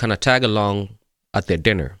for me to kind of tag along at their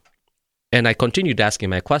dinner. And I continued asking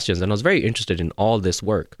my questions, and I was very interested in all this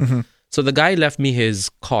work. Mm-hmm. So the guy left me his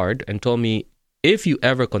card and told me, if you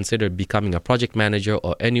ever consider becoming a project manager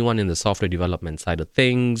or anyone in the software development side of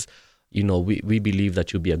things, we believe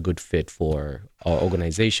that you'll be a good fit for our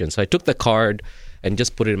organization. So I took the card and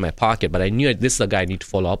just put it in my pocket, but I knew this is a guy I need to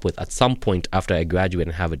follow up with at some point after I graduate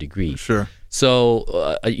and have a degree. Sure.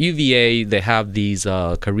 So at UVA, they have these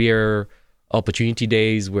career opportunity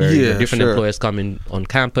days where different employers come in on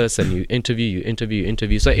campus and you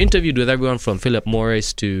interview. So I interviewed with everyone from Philip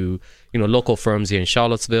Morris to local firms here in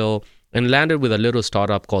Charlottesville, and landed with a little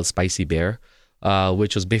startup called Spicy Bear,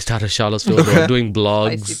 which was based out of Charlottesville. Okay. They were doing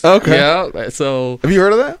blogs. Okay. Yeah. So have you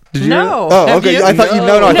heard of that? Did you? No. Oh, okay. I thought you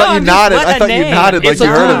I thought you nodded. I thought you nodded like you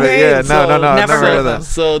heard of it. Yeah. No. Never heard of that.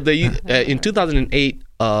 So in 2008,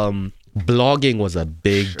 blogging was a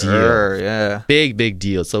big deal. Yeah. Big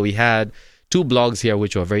deal. So we had 2 blogs here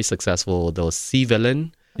which were very successful. There was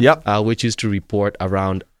C-Villain, which used to report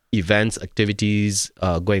around events, activities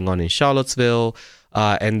going on in Charlottesville.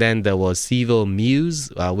 And then there was Civil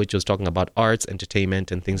Muse, which was talking about arts,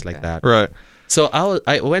 entertainment, and things like that. Right. So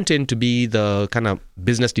I went in to be the kind of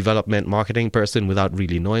business development marketing person without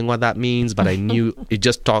really knowing what that means, but I knew it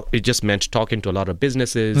just meant talking to a lot of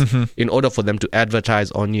businesses in order for them to advertise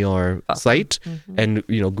on your site and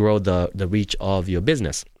grow the reach of your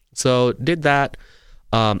business. So did that,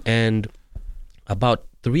 and about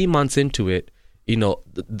 3 months into it,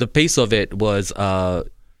 the pace of it was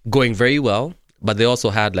going very well. But they also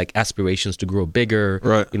had like aspirations to grow bigger,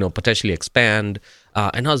 right. Potentially expand.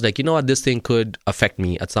 And I was like, this thing could affect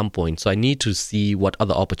me at some point. So I need to see what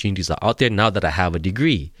other opportunities are out there now that I have a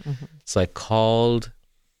degree. So I called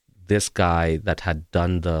this guy that had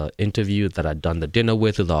done the interview, that I'd done the dinner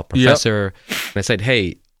with our professor. Yep. And I said,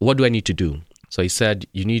 hey, what do I need to do? So he said,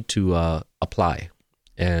 you need to apply.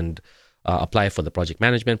 And apply for the project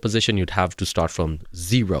management position. You'd have to start from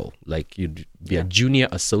zero. Like you'd be a junior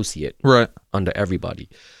associate under everybody.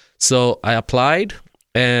 So I applied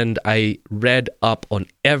and I read up on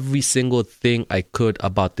every single thing I could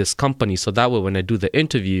about this company. So that way when I do the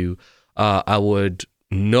interview, I would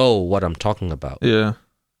know what I'm talking about. Yeah.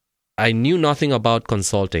 I knew nothing about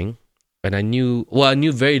consulting. And I knew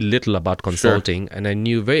very little about consulting. Sure. And I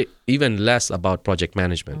knew even less about project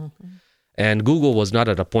management. And Google was not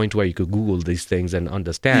at a point where you could Google these things and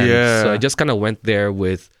understand. Yeah. So I just kind of went there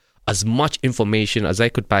with as much information as I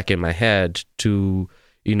could pack in my head to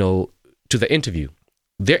the interview.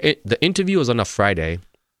 The interview was on a Friday,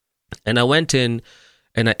 and I went in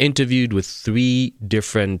and I interviewed with 3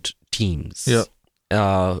 different teams.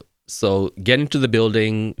 Yeah. So get into the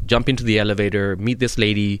building, jump into the elevator, meet this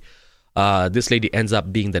lady. This lady ends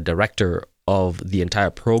up being the director of the entire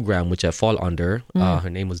program, which I fall under. Her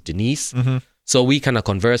name was Denise. So we kind of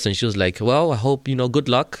conversed, and she was like, well, I hope, good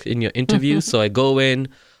luck in your interview. So I go in,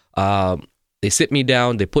 they sit me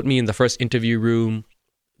down, they put me in the first interview room.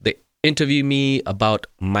 They interview me about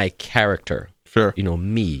my character,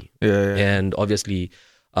 me. Yeah. And obviously,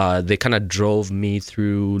 they kind of drove me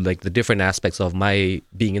through like the different aspects of my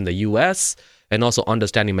being in the US and also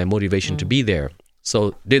understanding my motivation to be there.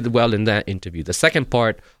 So did well in that interview. The second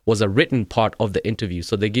part was a written part of the interview.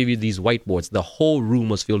 So they give you these whiteboards. The whole room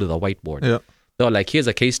was filled with a whiteboard. Yeah. They were like, here's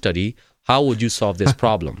a case study. How would you solve this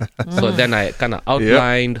problem? So then I kind of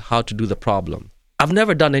outlined how to do the problem. I've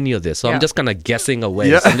never done any of this. So I'm just kind of guessing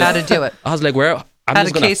away. So how to do it. I was like, I'm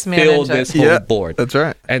just going to fill this whole board. That's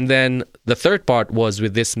right. And then the third part was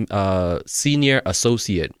with this senior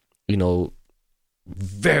associate,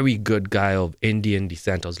 very good guy of Indian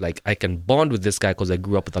descent. I was like, I can bond with this guy because I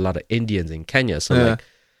grew up with a lot of Indians in Kenya. So like,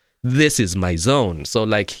 this is my zone. So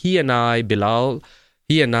like Bilal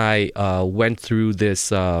went through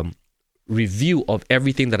this review of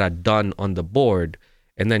everything that I'd done on the board.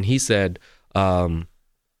 And then he said,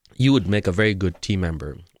 you would make a very good team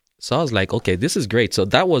member. So I was like, okay, this is great. So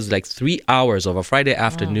that was like 3 hours of a Friday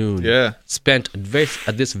afternoon spent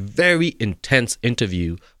at this very intense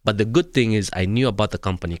interview. But the good thing is I knew about the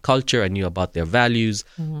company culture. I knew about their values.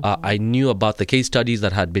 I knew about the case studies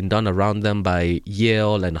that had been done around them by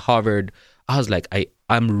Yale and Harvard. I was like,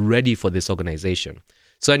 I'm ready for this organization.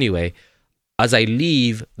 So anyway, as I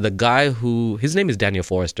leave, the guy his name is Daniel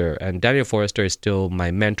Forrester, and Daniel Forrester is still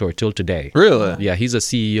my mentor till today. Really? Yeah, he's a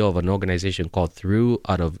CEO of an organization called Through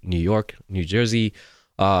out of New York, New Jersey,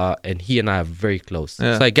 and he and I are very close.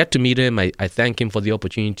 Yeah. So I get to meet him. I thank him for the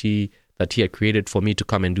opportunity that he had created for me to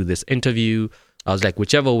come and do this interview. I was like,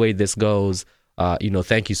 whichever way this goes,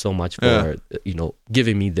 thank you so much for,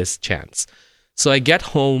 giving me this chance. So I get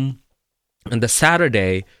home, and the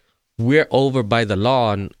Saturday, we're over by the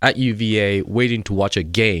lawn at UVA waiting to watch a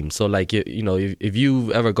game. So like, if you've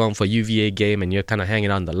ever gone for a UVA game and you're kind of hanging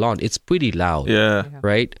on the lawn, it's pretty loud. Yeah.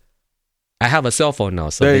 Right? I have a cell phone now.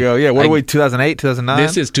 So there you go. Yeah. What are we, 2008, 2009?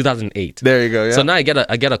 This is 2008. There you go. Yeah. So now I get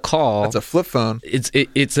a call. That's a flip phone. It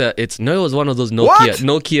was one of those Nokia. What?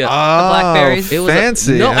 Nokia. Blackberries. It was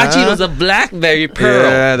fancy. Actually, it was a BlackBerry Pearl.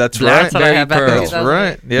 Yeah, that's right. BlackBerry Pearl. That's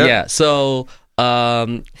right. Yep. Yeah. So,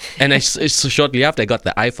 and shortly after I got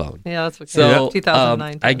the iPhone. Yeah, that's okay. So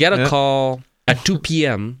 2009. I get a call at 2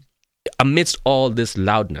 p.m. amidst all this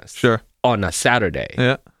loudness. Sure. On a Saturday.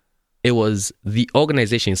 Yeah. It was the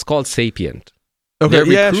organization. It's called Sapient. Okay.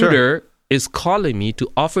 Their recruiter is calling me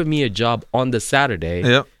to offer me a job on the Saturday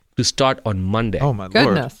to start on Monday. Oh my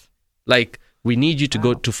Goodness. Lord. Like, we need you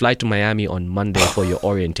to fly to Miami on Monday for your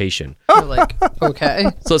orientation. You're like, okay.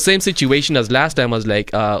 So same situation as last time. I was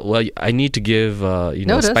like, I need to give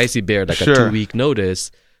Spicy Bear like a 2-week notice.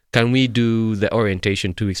 Can we do the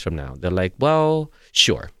orientation 2 weeks from now? They're like, well,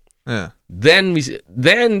 sure. Yeah. Then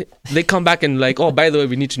they come back and like, oh, by the way,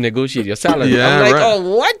 we need to negotiate your salary. Yeah, I'm like, right.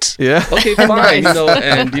 oh, what? Yeah. Okay, fine.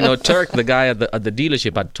 And Turk, the guy at the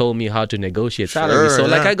dealership, had told me how to negotiate salary. So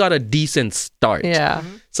like, I got a decent start. Yeah.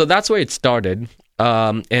 So that's where it started.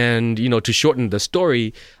 And to shorten the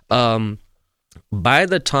story, by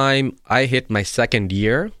the time I hit my second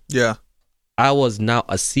year, Yeah. I was now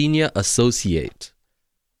a senior associate,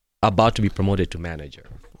 about to be promoted to manager.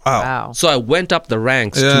 Wow. So I went up the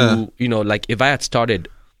ranks to, like if I had started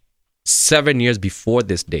 7 years before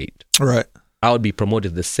this date, Right. I would be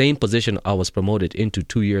promoted the same position I was promoted into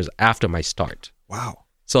 2 years after my start. Wow.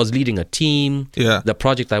 So I was leading a team. Yeah. The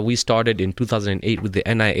project that we started in 2008 with the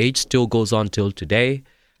NIH still goes on till today.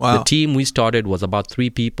 Wow. The team we started was about 3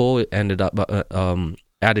 people. It ended up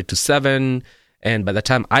added to 7. And by the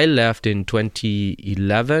time I left in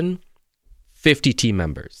 2011, 50 team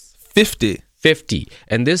members. 50.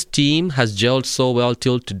 And this team has gelled so well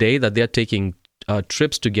till today that they're taking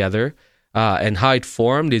trips together. And how it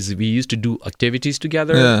formed is we used to do activities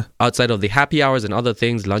together outside of the happy hours and other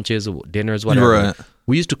things, lunches, dinners, whatever. Right.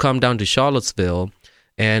 We used to come down to Charlottesville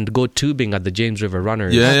and go tubing at the James River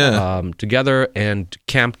Runners together and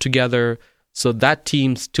camp together. So that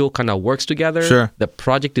team still kind of works together. Sure. The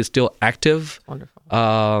project is still active. Wonderful.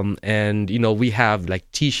 And, we have like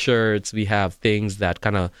T-shirts, we have things that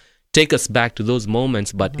kind of take us back to those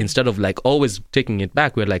moments. But instead of like always taking it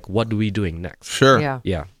back, we're like, what are we doing next? Sure.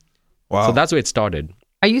 Yeah. Wow. So that's where it started.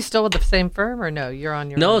 Are you still with the same firm or no? You're on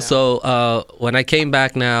your own No, now? so when I came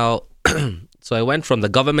back now, so I went from the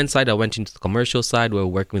government side, I went into the commercial side where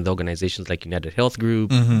we're working with organizations like United Health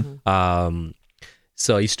Group.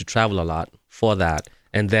 So I used to travel a lot for that.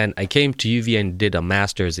 And then I came to UV and did a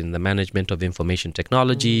master's in the management of information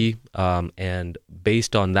technology. And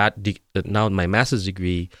based on that, now my master's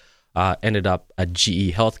degree ended up at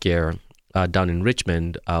GE Healthcare down in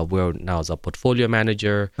Richmond, where now as a portfolio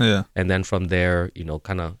manager. Yeah. And then from there,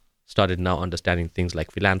 kind of started now understanding things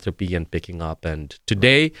like philanthropy and picking up. And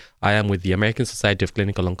today I am with the American Society of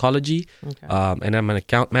Clinical Oncology. Okay. And I'm an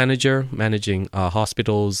account manager managing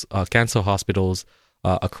hospitals, cancer hospitals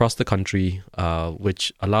across the country,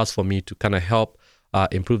 which allows for me to kind of help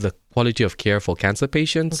improve the quality of care for cancer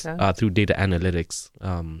patients through data analytics.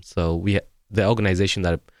 So the organization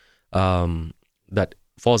that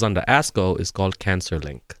falls under ASCO is called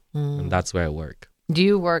CancerLink, and that's where I work. Do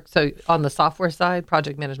you work on the software side,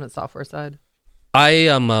 project management software side? I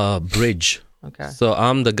am a bridge. Okay. So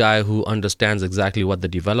I'm the guy who understands exactly what the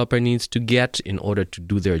developer needs to get in order to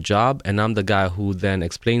do their job. And I'm the guy who then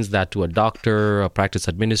explains that to a doctor, a practice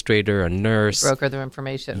administrator, a nurse. Broker their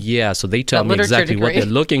information. Yeah, so they tell me exactly what they're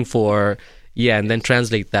looking for. Yeah, and then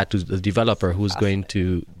translate that to the developer who's going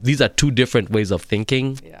to... These are 2 different ways of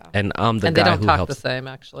thinking. Yeah. And I'm the guy who helps... And they don't talk the same,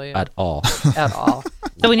 actually. At all. At all.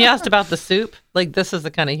 So when you asked about the soup, like this is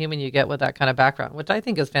the kind of human you get with that kind of background, which I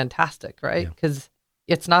think is fantastic, right? Because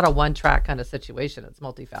it's not a one-track kind of situation. It's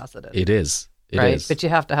multifaceted. It is. It is. But you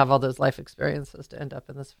have to have all those life experiences to end up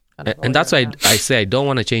in this kind of... And that's why I say I don't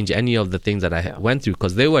want to change any of the things that I went through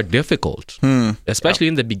because they were difficult, especially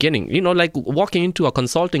in the beginning. Like walking into a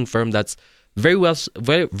consulting firm that's very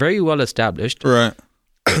well established, right,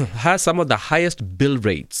 has some of the highest bill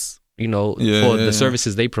rates, for the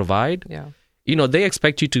services they provide. Yeah. They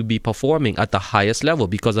expect you to be performing at the highest level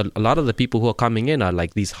because a lot of the people who are coming in are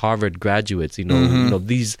like these Harvard graduates,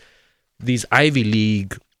 these Ivy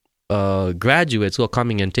League graduates who are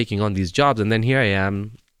coming and taking on these jobs. And then here I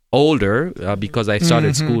am, older, because I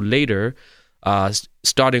started school later,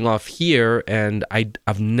 starting off here, and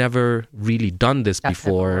I've never really done this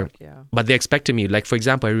before. But they expected me. Like, for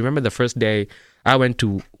example, I remember the first day I went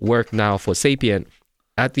to work now for Sapient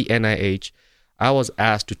at the NIH, I was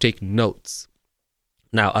asked to take notes.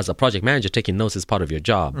 Now, as a project manager, taking notes is part of your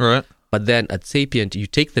job. Right. But then at Sapient, you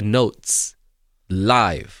take the notes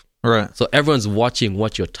live. Right. So everyone's watching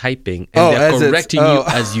what you're typing, and they're correcting you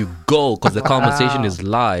as you go because the conversation is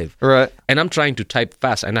live. Right. And I'm trying to type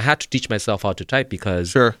fast, and I had to teach myself how to type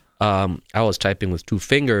because I was typing with 2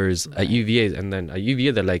 fingers at UVA, and then at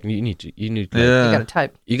UVA they're like, you gotta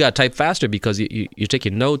type. You gotta type faster because you're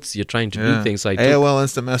taking notes, you're trying to do things. So AOL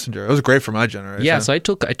Instant Messenger. It was great for my generation. Yeah. So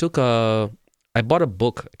I bought a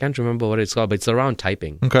book. I can't remember what it's called, but it's around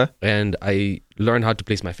typing. Okay. And I learned how to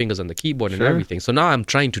place my fingers on the keyboard and everything. So now I'm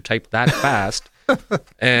trying to type that fast,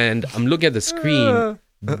 and I'm looking at the screen.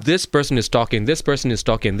 This person is talking, this person is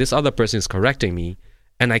talking, this other person is correcting me,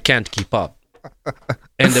 and I can't keep up.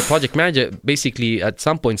 And the project manager basically at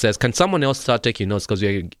some point says, can someone else start taking notes because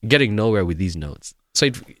we're getting nowhere with these notes? So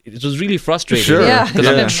it was really frustrating. Sure. Because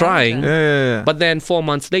I'm trying. Yeah. But then 4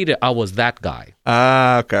 months later, I was that guy.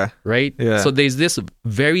 Okay. Right? Yeah. So there's this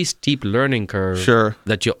very steep learning curve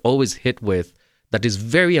that you're always hit with that is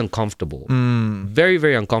very uncomfortable. Very,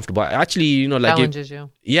 very uncomfortable. Actually, you know, like... Challenges you.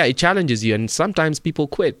 Yeah, it challenges you. And sometimes people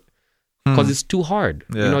quit because it's too hard.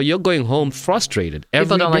 Yeah. You know, you're going home frustrated every day.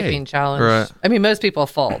 People don't like being challenged. Right. I mean, most people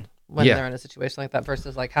fold when they're in a situation like that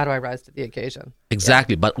versus like, how do I rise to the occasion?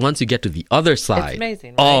 Exactly. But once you get to the other side... It's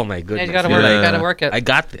amazing, right? Oh, my goodness. You got to work it. You got to work it. I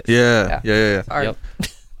got this. Yeah. Hard. Yep.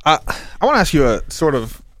 I want to ask you a sort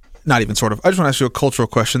of, not even sort of, I just want to ask you a cultural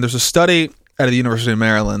question. There's a study out of the University of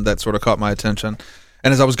Maryland that sort of caught my attention.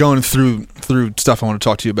 And as I was going through stuff I want to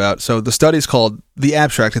talk to you about, so the study is called The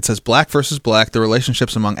Abstract. It says Black versus Black, the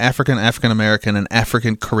relationships among African, African-American, and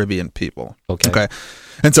African Caribbean people. Okay.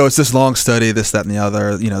 And so it's this long study, this, that, and the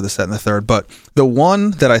other, you know, this, that, and the third. But the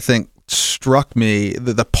one that I think struck me,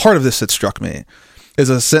 the part of this that struck me, is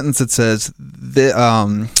a sentence that says,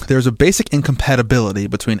 there's a basic incompatibility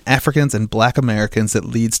between Africans and Black Americans that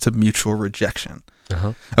leads to mutual rejection.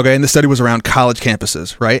 Okay, and the study was around college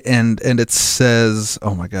campuses, right? And it says,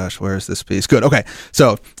 oh my gosh, where is this piece? Good. Okay,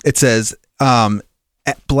 so it says,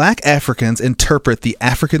 Black Africans interpret the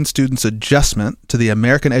African students' adjustment to the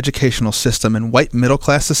American educational system and white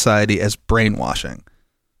middle-class society as brainwashing.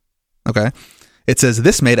 Okay, it says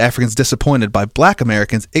this made Africans disappointed by Black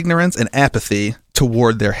Americans' ignorance and apathy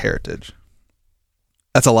toward their heritage.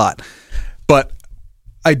 That's a lot, but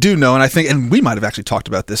I do know, and I think, and we might have actually talked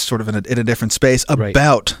about this sort of in a different space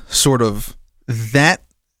about sort of that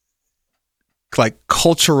like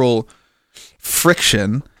cultural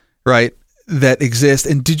friction, right, that exists.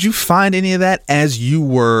 And did you find any of that as you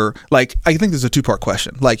were, like, I think there's a two-part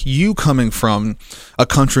question. Like, you coming from a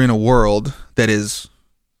country and a world that is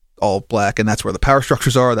all Black, and that's where the power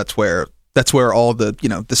structures are, that's where all the, you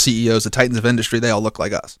know, the CEOs, the titans of industry, they all look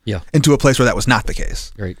like us. Yeah. Into a place where that was not the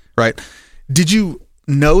case. Right. Did you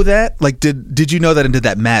know that? Like, did you know that, and did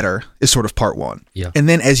that matter? Is sort of part one. Yeah. And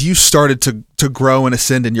then as you started to grow and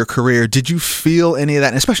ascend in your career, did you feel any of that,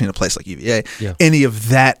 and especially in a place like UVA, any of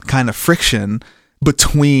that kind of friction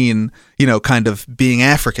between, you know, kind of being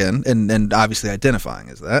African and obviously identifying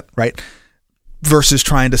as that, right, versus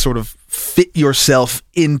trying to sort of fit yourself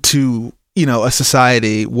into, you know, a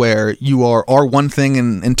society where you are one thing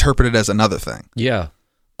and interpreted as another thing? Yeah.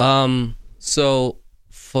 So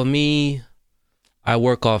for me, I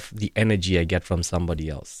work off the energy I get from somebody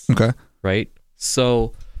else. Okay. Right?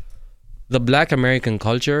 So the Black American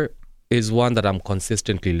culture is one that I'm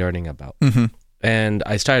consistently learning about. Mm-hmm. And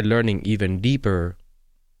I started learning even deeper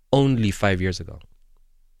only 5 years ago.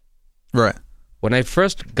 Right. When I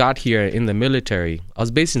first got here in the military, I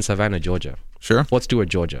was based in Savannah, Georgia. Sure. Fort Stewart,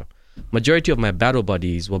 Georgia. Majority of my battle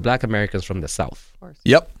buddies were Black Americans from the South. Of course.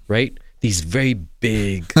 Yep. Right? These very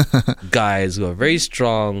big guys who are very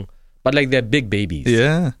strong, but like they're big babies.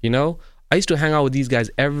 Yeah. You know? I used to hang out with these guys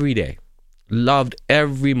every day. Loved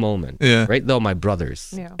every moment. Yeah. Right? They were my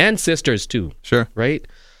brothers. Yeah. And sisters too. Sure. Right?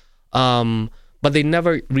 But they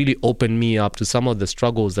never really opened me up to some of the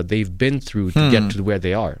struggles that they've been through to get to where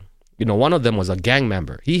they are. You know, one of them was a gang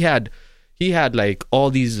member. He had like all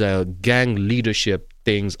these gang leadership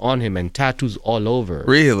things on him and tattoos all over.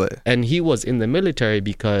 Really? And he was in the military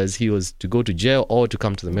because he was to go to jail or to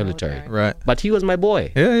come to the military. Okay. Right. But he was my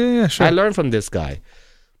boy. Yeah, sure. I learned from this guy.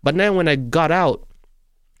 But then when I got out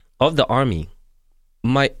of the army,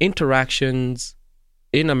 my interactions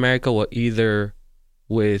in America were either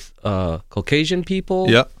with Caucasian people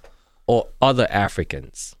or other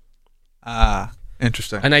Africans. Ah,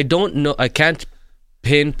 interesting. And I don't know, I can't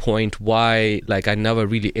pinpoint why, like, I never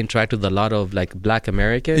really interacted with a lot of like Black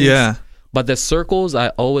Americans. Yeah. But the circles I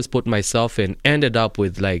always put myself in ended up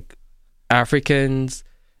with like Africans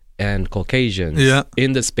and Caucasians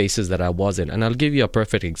in the spaces that I was in. And I'll give you a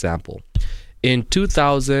perfect example. In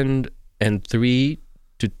 2003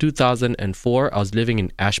 to 2004, I was living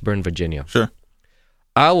in Ashburn, Virginia. Sure.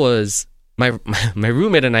 I was, my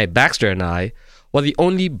roommate and I, Baxter and I, were the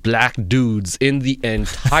only Black dudes in the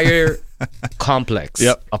entire complex.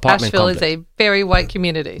 Yep. Apartment Asheville complex. is a very white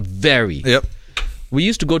community. Very. Yep. We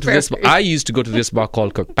used to go to this. I used to go to this bar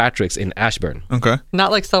called Kirkpatrick's in Ashburn. Okay.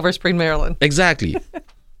 Not like Silver Spring, Maryland. Exactly.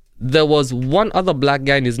 There was one other Black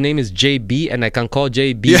guy, and his name is JB, and I can call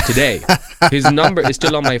JB today. His number is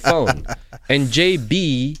still on my phone. And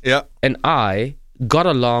JB and I got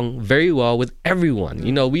along very well with everyone.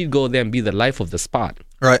 You know, we'd go there and be the life of the spot.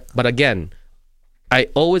 Right. But again, I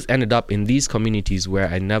always ended up in these communities where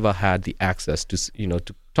I never had the access to, you know,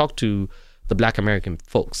 to talk to the Black American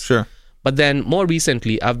folks. Sure. But then more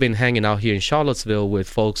recently, I've been hanging out here in Charlottesville with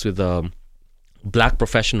folks with a Black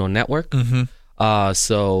Professional Network. Mm-hmm.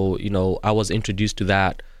 So, I was introduced to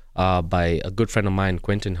that by a good friend of mine,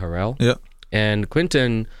 Quentin Harrell. Yeah. And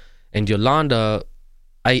Quentin and Yolanda,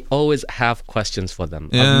 I always have questions for them.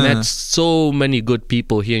 I've met so many good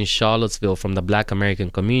people here in Charlottesville from the Black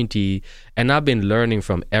American community, and I've been learning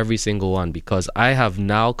from every single one, because I have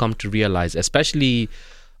now come to realize, especially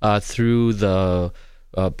through the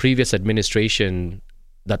previous administration,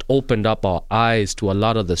 that opened up our eyes to a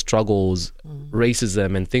lot of the struggles,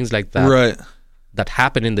 racism, and things like that that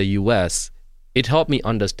happen in the U.S. It helped me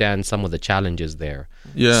understand some of the challenges there.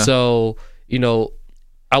 Yeah. So,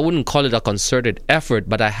 I wouldn't call it a concerted effort,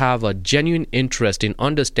 but I have a genuine interest in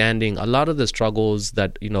understanding a lot of the struggles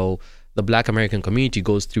that, the Black American community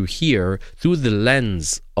goes through here through the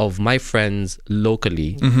lens of my friends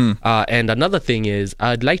locally. And another thing is,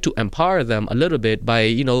 I'd like to empower them a little bit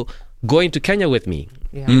by, going to Kenya with me.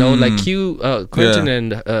 Yeah. Like Quentin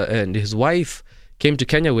and his wife came to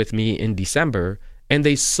Kenya with me in December, and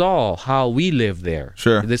they saw how we live there.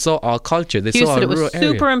 Sure. They saw our culture. They He saw our said it rural was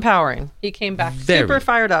area. super empowering. He came back super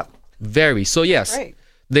fired up. Very. So yes, Great.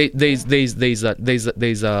 there's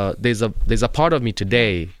a part of me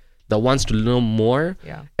today that wants to know more,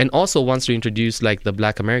 and also wants to introduce like the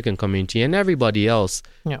Black American community and everybody else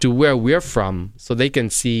to where we're from, so they can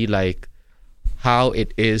see like how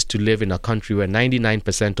it is to live in a country where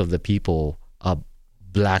 99% of the people are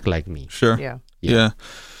Black like me. Sure. Yeah.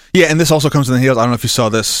 Yeah, and this also comes in the heels. I don't know if you saw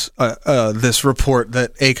this this report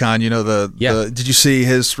that Akon, the did you see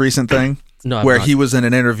his recent thing? No, where he was in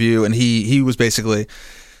an interview and he was basically,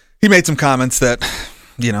 he made some comments that,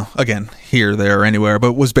 again, here, there, or anywhere,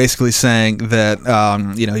 but was basically saying that,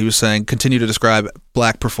 he was saying, continue to describe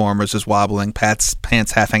Black performers as wobbling, pants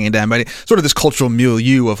half hanging down, but sort of this cultural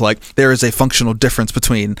milieu of like, there is a functional difference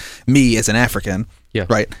between me as an African,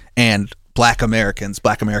 right, and Black American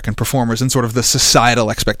performers, and sort of the societal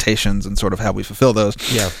expectations and sort of how we fulfill those.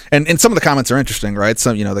 Yeah. And some of the comments are interesting, right?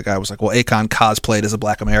 Some, the guy was like, well, Akon cosplayed as a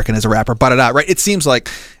Black American as a rapper, right? It seems like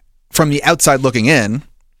from the outside looking in,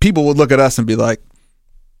 people would look at us and be like,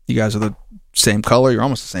 you guys are the same color, you're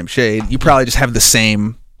almost the same shade. You probably just have the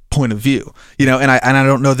same point of view, and I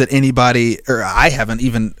don't know that anybody, or I haven't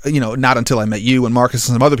even, not until I met you and Marcus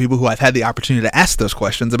and some other people who I've had the opportunity to ask those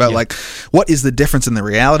questions about like, what is the difference in the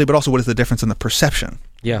reality, but also what is the difference in the perception?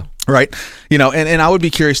 Yeah. Right. And I would be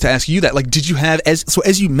curious to ask you that, like, did you have,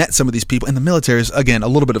 as you met some of these people in the military, is again a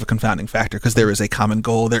little bit of a confounding factor, because there is a common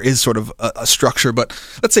goal, there is sort of a structure, but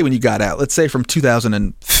let's say when you got out, let's say from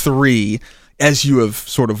 2003, as you have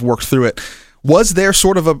sort of worked through it, was there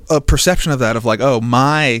sort of a perception of that, of like, oh,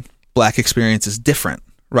 my Black experience is different,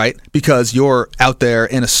 right? Because you're out there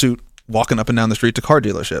in a suit walking up and down the street to car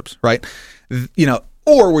dealerships, right?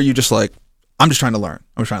 Or were you just like, I'm just trying to learn.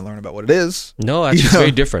 I'm trying to learn about what it is. No, actually, it's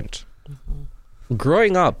very different.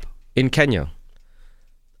 Growing up in Kenya,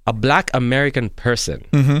 a Black American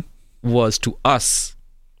person was to us,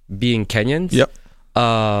 being Kenyans,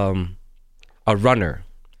 a runner,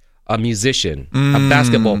 a musician, a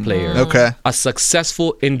basketball player, a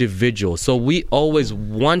successful individual. So we always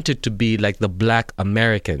wanted to be like the Black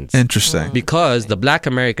Americans. Interesting. Because the Black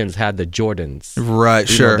Americans had the Jordans. Right,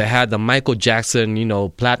 sure. They had the Michael Jackson,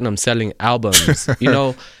 platinum selling albums.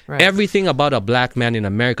 Everything about a Black man in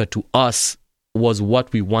America to us was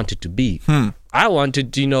what we wanted to be. I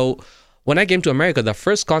wanted to, when I came to America, the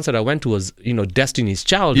first concert I went to was, Destiny's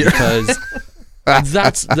Child, because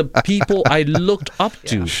that's the people I looked up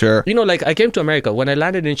to. Sure. Like I came to America when I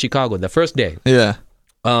landed in Chicago the first day. Yeah.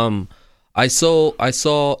 I saw,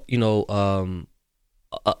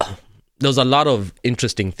 there was a lot of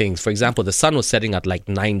interesting things. For example, the sun was setting at like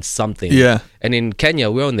 9 something. Yeah. And in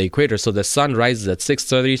Kenya, we're on the equator, so the sun rises at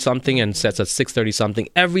 6:30 something and sets at 6:30 something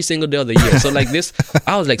every single day of the year. So like this,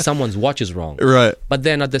 I was like, someone's watch is wrong. Right. But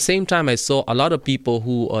then at the same time, I saw a lot of people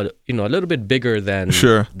who are, a little bit bigger than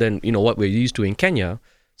what we're used to in Kenya.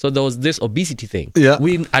 So there was this obesity thing. Yeah.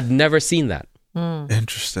 I'd never seen that.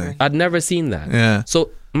 Interesting. I'd never seen that. Yeah.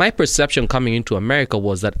 So my perception coming into America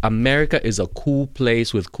was that America is a cool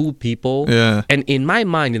place with cool people. Yeah. And in my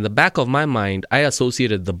mind, in the back of my mind, I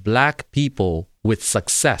associated the Black people with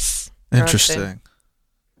success. Interesting.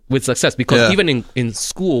 With success. Because even in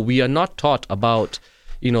school, we are not taught about,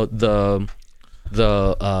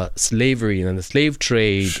 the slavery and the slave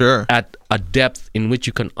trade at a depth in which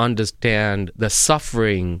you can understand the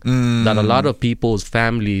suffering that a lot of people's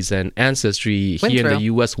families and ancestry here in the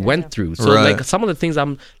U.S. went through. So like some of the things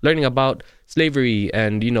I'm learning about slavery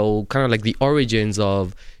and, kind of like the origins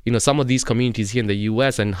of, some of these communities here in the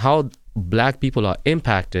U.S. and how Black people are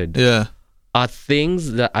impacted are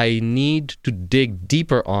things that I need to dig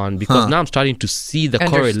deeper on, because now I'm starting to see the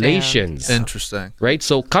correlations. Interesting. Right?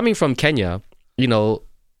 So coming from Kenya,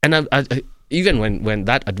 and I even when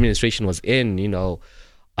that administration was in,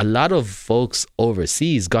 a lot of folks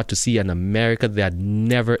overseas got to see an America they had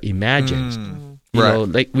never imagined.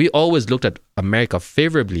 Like we always looked at America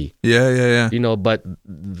favorably. Yeah. But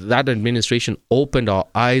that administration opened our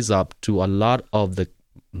eyes up to a lot of the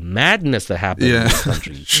madness that happened in this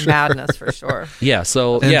country. Madness for sure. Yeah,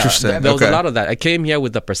 so Interesting. there was a lot of that. I came here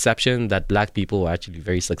with the perception that Black people were actually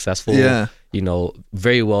very successful. Yeah.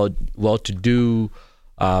 Very well to do.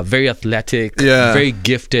 Very athletic, very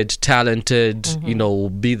gifted, talented,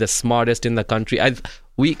 be the smartest in the country.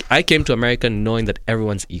 I came to America knowing that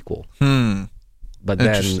everyone's equal. But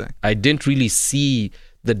then I didn't really see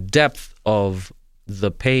the depth of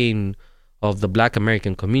the pain of the Black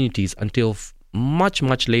American communities until much,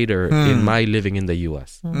 much later in my living in the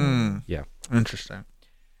U.S. Yeah. Interesting.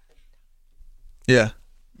 Yeah.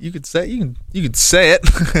 You could say it.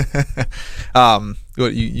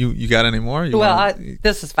 What you got any more?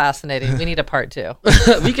 This is fascinating. We need a part 2.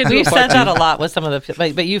 We've said that a lot with some of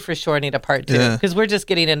the, but you for sure need a part 2 because we're just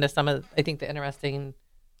getting into some of I think the interesting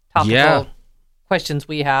topical questions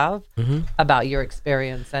we have about your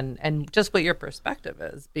experience and just what your perspective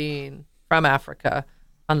is being from Africa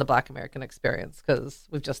on the Black American experience, because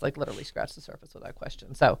we've just literally scratched the surface with that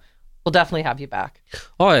question. So we'll definitely have you back.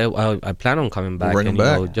 Oh, I plan on coming back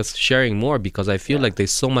and just sharing more, because I feel like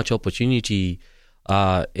there's so much opportunity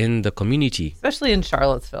in the community, especially in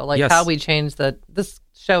Charlottesville. How we change this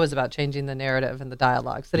show is about changing the narrative and the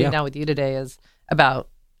dialogue. Sitting down with you today is about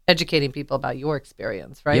educating people about your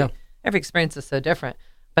experience, right? Every experience is so different,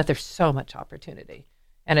 but there's so much opportunity.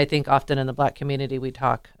 And I think often in the Black community, we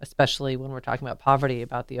talk, especially when we're talking about poverty,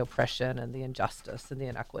 about the oppression and the injustice and the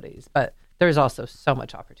inequities. But there's also so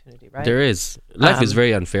much opportunity, right? There is. Life is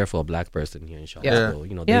very unfair for a Black person here in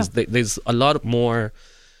Charlottesville. There's a lot more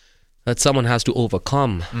that someone has to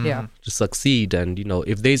overcome to succeed. And,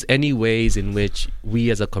 if there's any ways in which we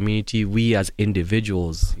as a community, we as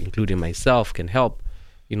individuals, including myself, can help,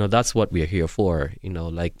 that's what we're here for.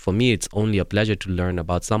 For me, it's only a pleasure to learn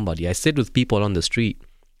about somebody. I sit with people on the street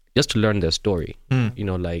just to learn their story.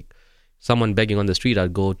 Someone begging on the street,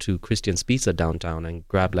 I'd go to Christian's Pizza downtown and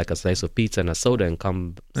grab a slice of pizza and a soda and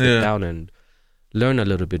come sit down and learn a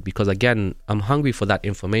little bit, because again, I'm hungry for that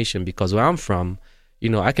information, because where I'm from,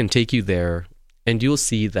 I can take you there and you'll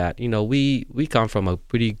see that, we come from a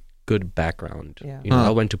pretty good background. I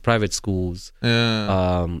went to private schools.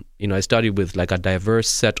 I studied with a diverse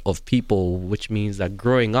set of people, which means that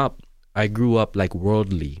growing up, I grew up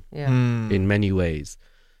worldly in many ways.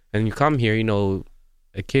 And you come here,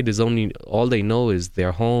 a kid is all they know is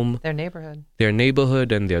their home, their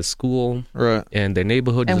neighborhood and their school, right? And their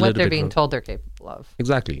neighborhood and is what they're being told they're capable of.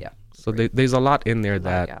 Exactly. Yeah. So there's a lot in there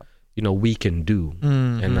that we can do,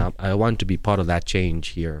 and I want to be part of that change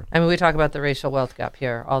here. I mean, we talk about the racial wealth gap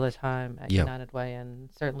here all the time at United Way, and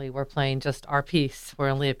certainly we're playing just our piece. We're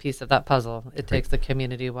only a piece of that puzzle. It takes the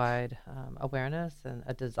community-wide awareness and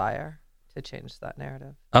a desire to change that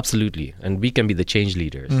narrative. Absolutely. And we can be the change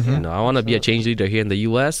leaders. I want to be a change leader here in the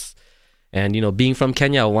U.S. And, being from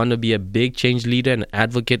Kenya, I want to be a big change leader, an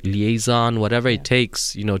advocate, liaison, whatever it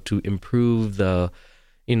takes, to improve the,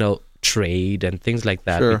 trade and things like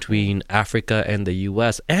that between Africa and the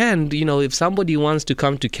U.S. And, if somebody wants to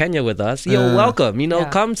come to Kenya with us, welcome.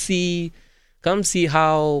 Come see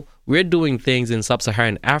how we're doing things in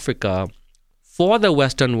sub-Saharan Africa for the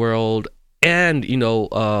Western world and,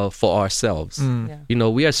 for ourselves.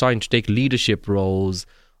 We are starting to take leadership roles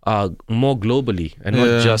more globally and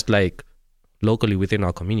not just locally within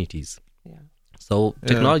our communities. So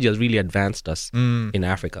technology has really advanced us in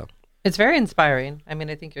Africa. It's very inspiring. I mean,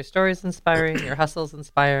 I think your story is inspiring, your hustle is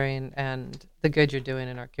inspiring, and the good you're doing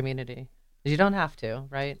in our community. You don't have to,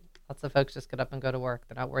 right? Lots of folks just get up and go to work.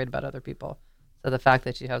 They're not worried about other people. So the fact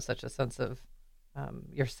that you have such a sense of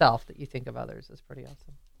yourself that you think of others is pretty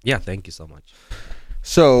awesome. Yeah, thank you so much.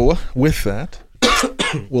 So with that,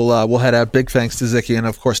 we'll head out. Big thanks to Nzioki and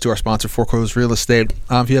of course to our sponsor, Four Corners Real Estate.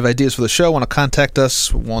 If you have ideas for the show, want to contact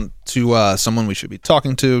us, want to someone we should be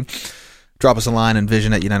talking to, drop us a line,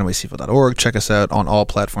 envision@unitedwaycville.org. Check us out on all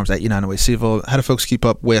platforms at United Way Cville. How do folks keep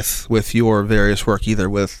up with your various work, either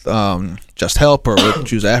with Just Help or with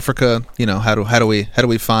Choose Africa? How do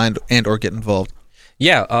we find and or get involved?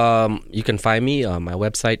 Yeah, you can find me. My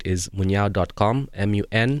website is munyao.com,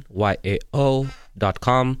 munyao.com.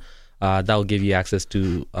 That will give you access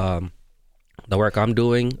to the work I'm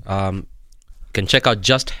doing. You can check out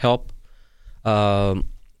Just Help,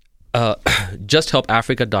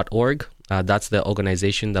 justhelpafrica.org. That's the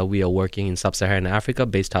organization that we are working in Sub-Saharan Africa,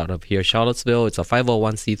 based out of here, Charlottesville. It's a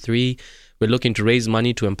 501c3. We're looking to raise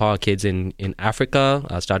money to empower kids in Africa,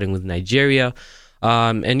 starting with Nigeria.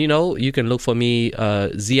 And, you can look for me,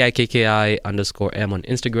 ZIKKI_M on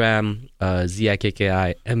Instagram,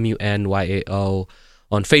 ZIKKI_MUNYAO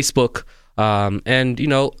on Facebook. And,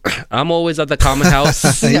 I'm always at the Common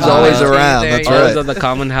House. He's always around. That's right. Always at the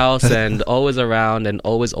Common House and always around and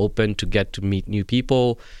always open to get to meet new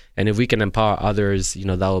people. And if we can empower others,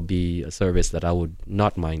 that would be a service that I would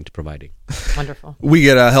not mind providing. Wonderful. We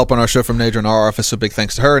get help on our show from Nadra in our office, so big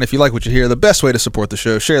thanks to her. And if you like what you hear, the best way to support the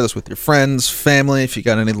show, share this with your friends, family. If you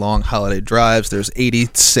got any long holiday drives, there's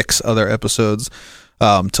 86 other episodes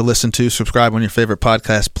to listen to. Subscribe on your favorite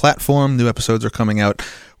podcast platform. New episodes are coming out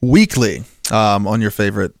weekly on your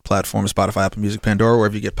favorite platform, Spotify, Apple Music, Pandora,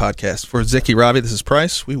 wherever you get podcasts. For Nzioki Ravi, this is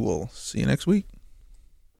Price. We will see you next week.